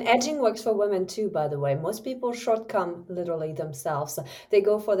 And edging works for women too, by the way. Most people shortcome literally themselves. They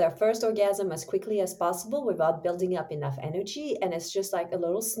go for their first orgasm as quickly as possible without building up enough energy. And it's just like a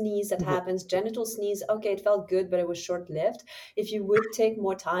little sneeze that happens, genital sneeze. Okay, it felt good, but it was short-lived. If you would take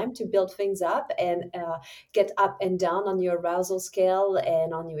more time to build things up and get up and down on your arousal scale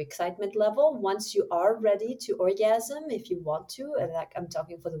and on your excitement level, once you are ready to orgasm, if you want to, and like I'm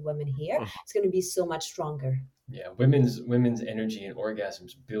talking for the women here, it's going to be so much stronger. Yeah, women's energy and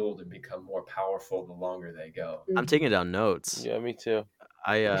orgasms build and become more powerful the longer they go. I'm taking down notes. Yeah, me too.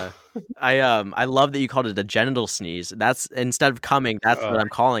 I love that you called it a genital sneeze. That's instead of coming, that's what I'm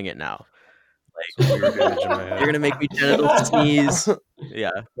calling it now. Like Weird image in my head. you're gonna make me genital sneeze.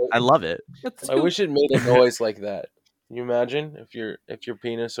 Yeah, I love it. I wish it made a noise like that. Can you imagine if your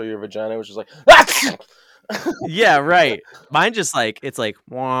penis or your vagina was just like? Yeah, right. Mine just like it's like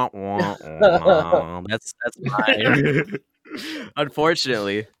wah, wah, wah. That's mine.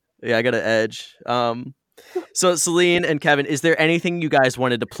 Unfortunately, yeah, I got an edge. So Celine and Kevin, is there anything you guys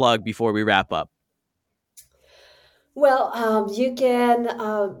wanted to plug before we wrap up? Well, you can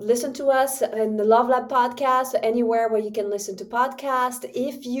listen to us in the Lovelab podcast, anywhere where you can listen to podcasts.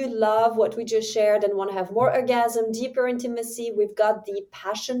 If you love what we just shared and want to have more orgasm, deeper intimacy, we've got the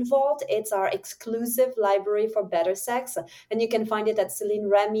Passion Vault. It's our exclusive library for better sex. And you can find it at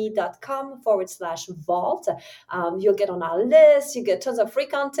celineremy.com/vault. You'll get on our list. You get tons of free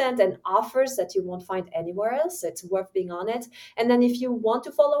content and offers that you won't find anywhere else. It's worth being on it. And then if you want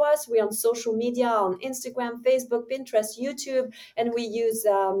to follow us, we're on social media, on Instagram, Facebook, Pinterest, YouTube, and we use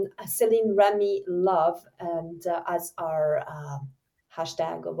Celine Remy Love and as our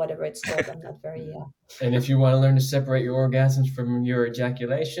hashtag or whatever it's called. I'm not very. And if you want to learn to separate your orgasms from your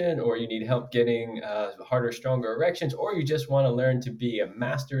ejaculation, or you need help getting harder, stronger erections, or you just want to learn to be a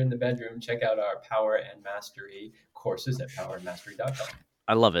master in the bedroom, check out our Power and Mastery courses at powerandmastery.com.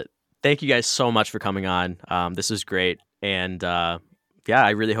 I love it. Thank you guys so much for coming on. This was great, and yeah, I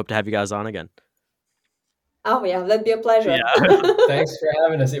really hope to have you guys on again. Oh yeah, that'd be a pleasure. Yeah. Thanks for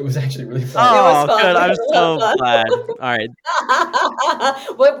having us. It was actually really fun. Oh, fun. good. It I'm was so fun. glad. All right.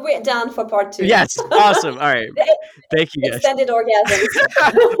 We're down for part 2. Yes. Awesome. All right. Thank you guys. Extended orgasms.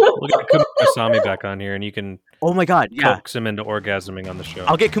 We'll get Masami back on here, and you can Oh my god, yeah. coax him into orgasming on the show.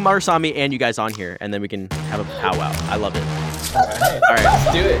 I'll get Kumarasamy and you guys on here, and then we can have a powwow. I love it. All right. All right.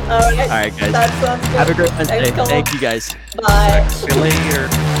 Let's do it. All right. All right, guys. That sounds good. Have a great Wednesday. Thanks, Colt. Thank you, guys. Bye. See you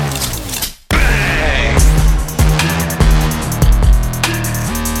later.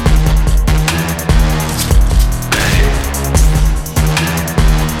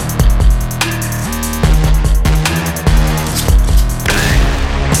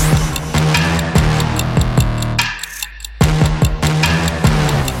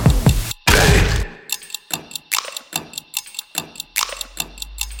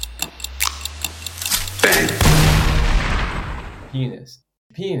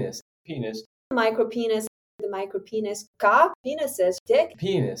 Penis. Micro penis, the micro penis, cock, penises, dick.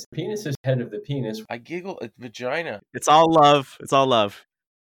 Penis is head of the penis. I giggle at vagina. It's all love. It's all love.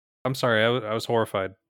 I'm sorry, I was horrified.